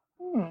bad.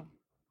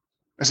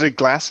 Is it a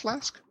glass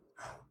flask?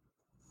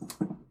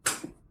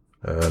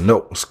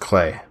 No, it's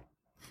clay.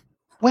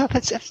 Well,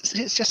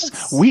 it's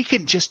just we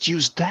can just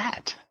use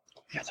that.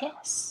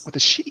 Yes. With a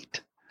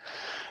sheet.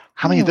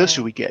 How many of those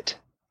do we get?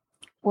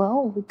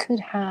 Well, we could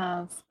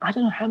have, I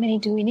don't know, how many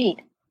do we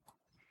need?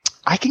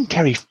 I can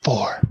carry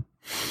 4.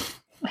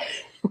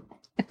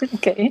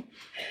 Okay.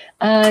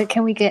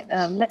 Can we get,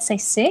 let's say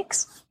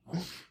 6?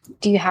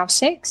 Do you have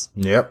 6?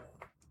 Yep.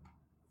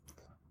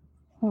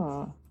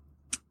 And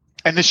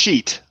the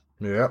sheet.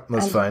 Yep,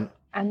 that's fine.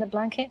 And the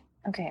blanket?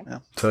 Okay. Yeah.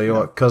 Tell you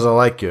what, because I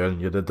like you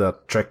and you did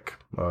that trick,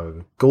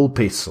 gold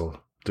piece will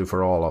do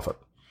for all of it.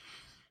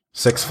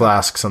 6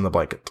 flasks and the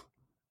blanket.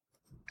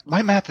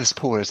 My math is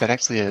poor. Is that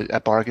actually a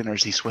bargain, or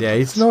is he swindling? Yeah,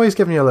 he's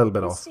giving you a little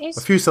bit off. A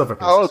few silver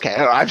pieces. Oh, okay.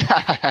 I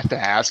have to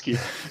ask you.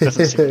 It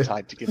doesn't seem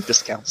tied to give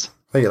discounts.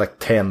 I think like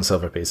 10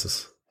 silver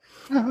pieces.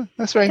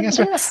 That's right. That's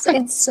right. Yes,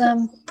 it's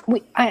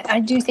I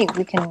do think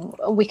we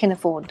can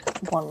afford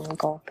 1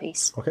 gold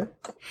piece. Okay.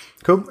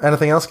 Cool.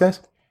 Anything else,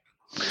 guys?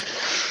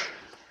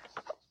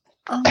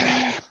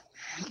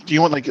 Do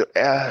you want like?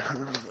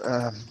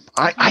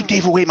 I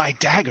gave away my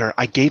dagger.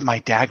 I gave my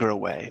dagger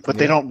away, but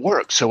they don't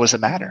work. So what's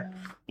it matter?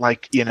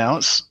 Like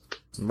it's...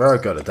 Well,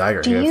 I've got a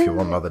dagger here if you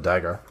want another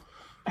dagger.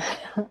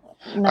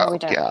 No, we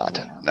don't.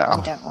 God, no.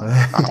 We don't want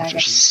a dagger.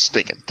 Just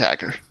stinking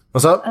dagger.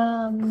 What's up?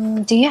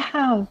 Do you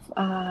have?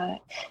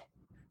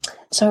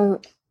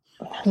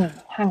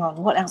 Hang on.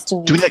 What else do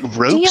we? Do we like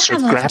ropes or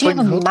grappling hooks? Do you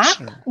have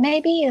a map,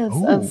 maybe,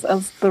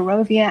 of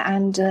Barovia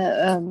and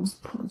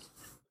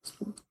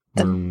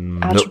the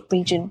outer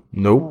region?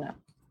 Nope.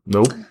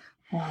 No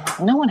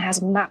one has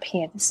a map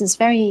here. This is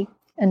very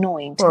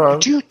annoying. Well,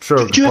 could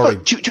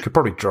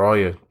probably draw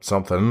you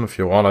something if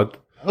you wanted.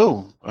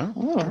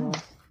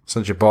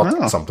 Since you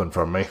bought something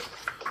from me,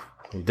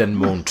 you didn't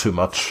moan too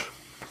much.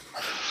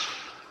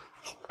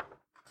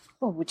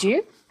 Well, would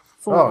you?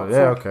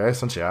 Okay.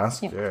 Since you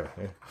asked, yeah.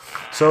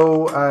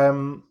 So,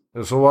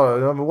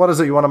 what is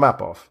it you want a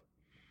map of?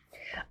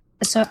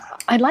 So,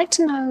 I'd like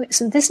to know.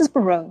 So, this is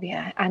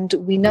Barovia, and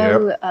we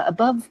know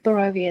above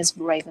Barovia is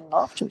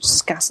Ravenloft, which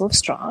is Castle of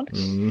Strahd.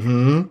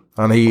 Mm-hmm.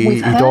 And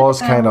he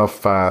does kind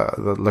of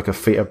look a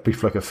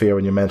brief look of fear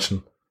when you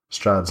mention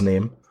Strahd's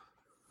name.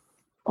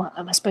 Well,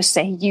 am I supposed to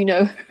say you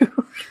know who?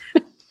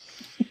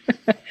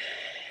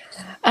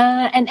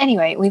 And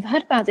anyway, we've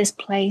heard about this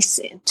place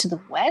to the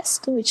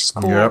west, which is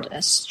called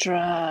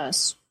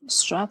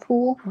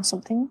Strapul or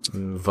something.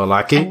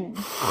 Vallaki.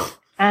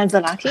 And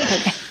Vallaki,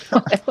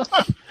 okay.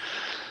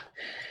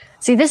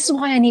 See, this is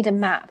why I need a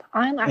map.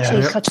 I'm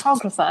actually a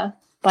cartographer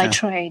by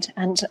trade,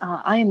 and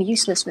I am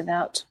useless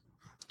without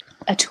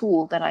a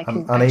tool that I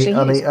can use.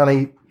 And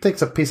he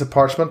takes a piece of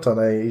parchment,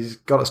 and he's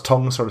got his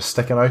tongue sort of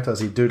sticking out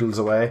as he doodles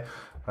away.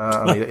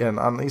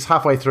 And he's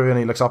halfway through, and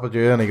he looks up at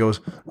you, and he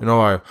goes,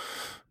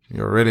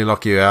 you're really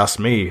lucky you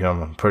asked me.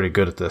 I'm pretty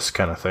good at this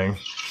kind of thing.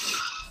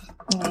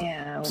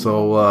 Yeah.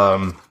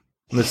 So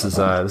this is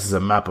a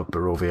map of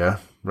Barovia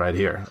right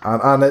here,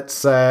 and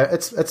it's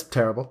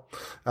terrible.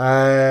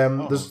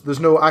 There's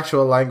no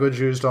actual language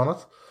used on it,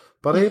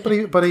 but he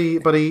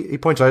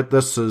points out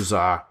this is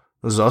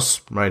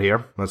us right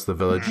here. That's the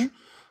village.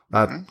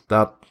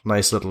 That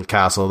nice little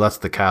castle. That's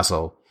the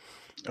castle.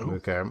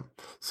 Okay.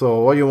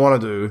 So what you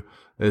want to do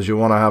is you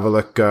want to have a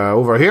look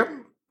over here.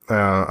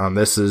 And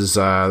this is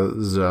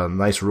a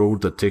nice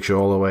road that takes you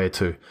all the way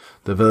to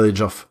the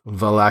village of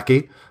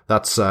Vallaki.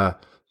 That's to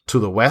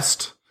the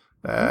west.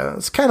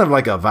 It's kind of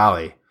like a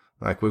valley.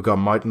 Like we've got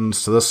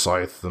mountains to the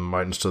south and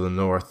mountains to the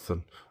north,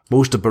 and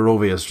most of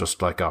Barovia is just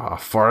like a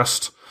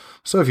forest.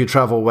 So if you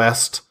travel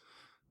west,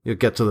 you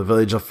get to the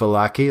village of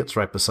Vallaki. It's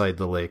right beside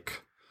the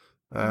lake.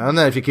 And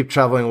then if you keep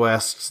traveling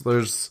west,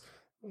 there's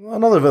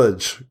another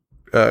village,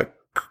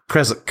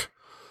 Kresik,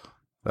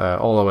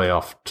 all the way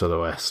off to the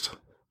west.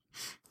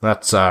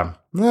 That's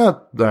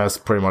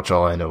pretty much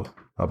all I know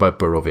about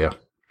Barovia.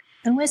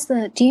 And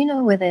do you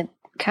know where the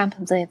camp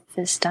of the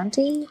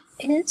Vistanti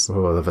is?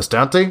 Oh, the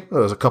Vistanti?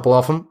 There's a couple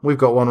of them. We've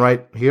got one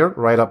right here,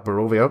 right up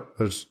Barovia.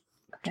 There's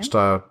just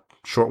a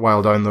short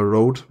while down the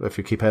road. If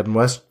you keep heading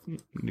west,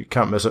 you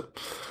can't miss it. I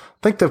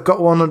think they've got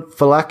one at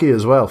Vallaki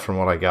as well, from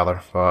what I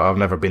gather. I've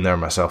never been there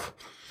myself.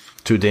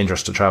 Too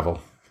dangerous to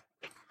travel.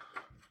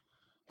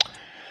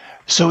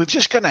 So we've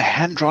just got a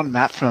hand-drawn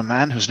map from a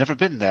man who's never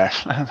been there.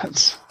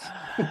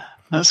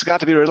 That's got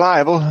to be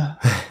reliable.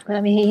 But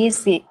I mean, he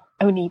is the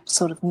only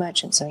sort of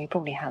merchant, so he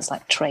probably has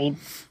like trade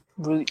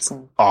routes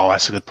and. Oh,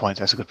 that's a good point.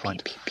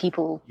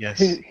 People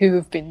who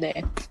have been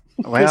there.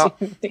 Well,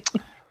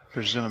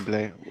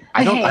 presumably.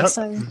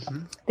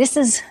 This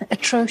is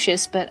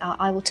atrocious, but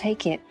I will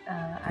take it.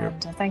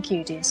 And thank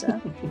you, dear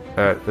sir.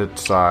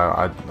 It's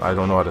I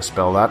don't know how to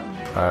spell that.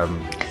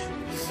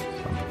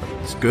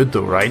 It's good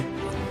though, right?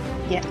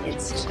 Yeah,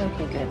 it's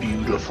totally good.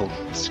 Beautiful.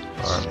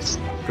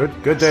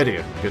 Good day to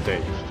you. Good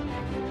day.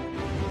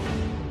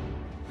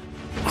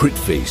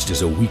 Crit-Faced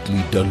is a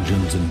weekly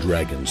Dungeons &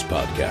 Dragons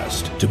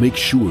podcast. To make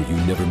sure you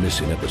never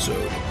miss an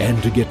episode,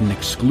 and to get an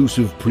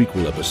exclusive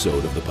prequel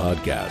episode of the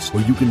podcast,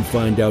 where you can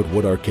find out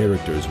what our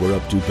characters were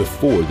up to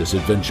before this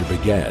adventure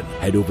began,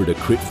 head over to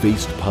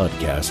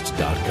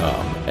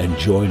critfacedpodcasts.com and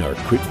join our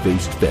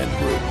Crit-Faced fan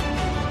group.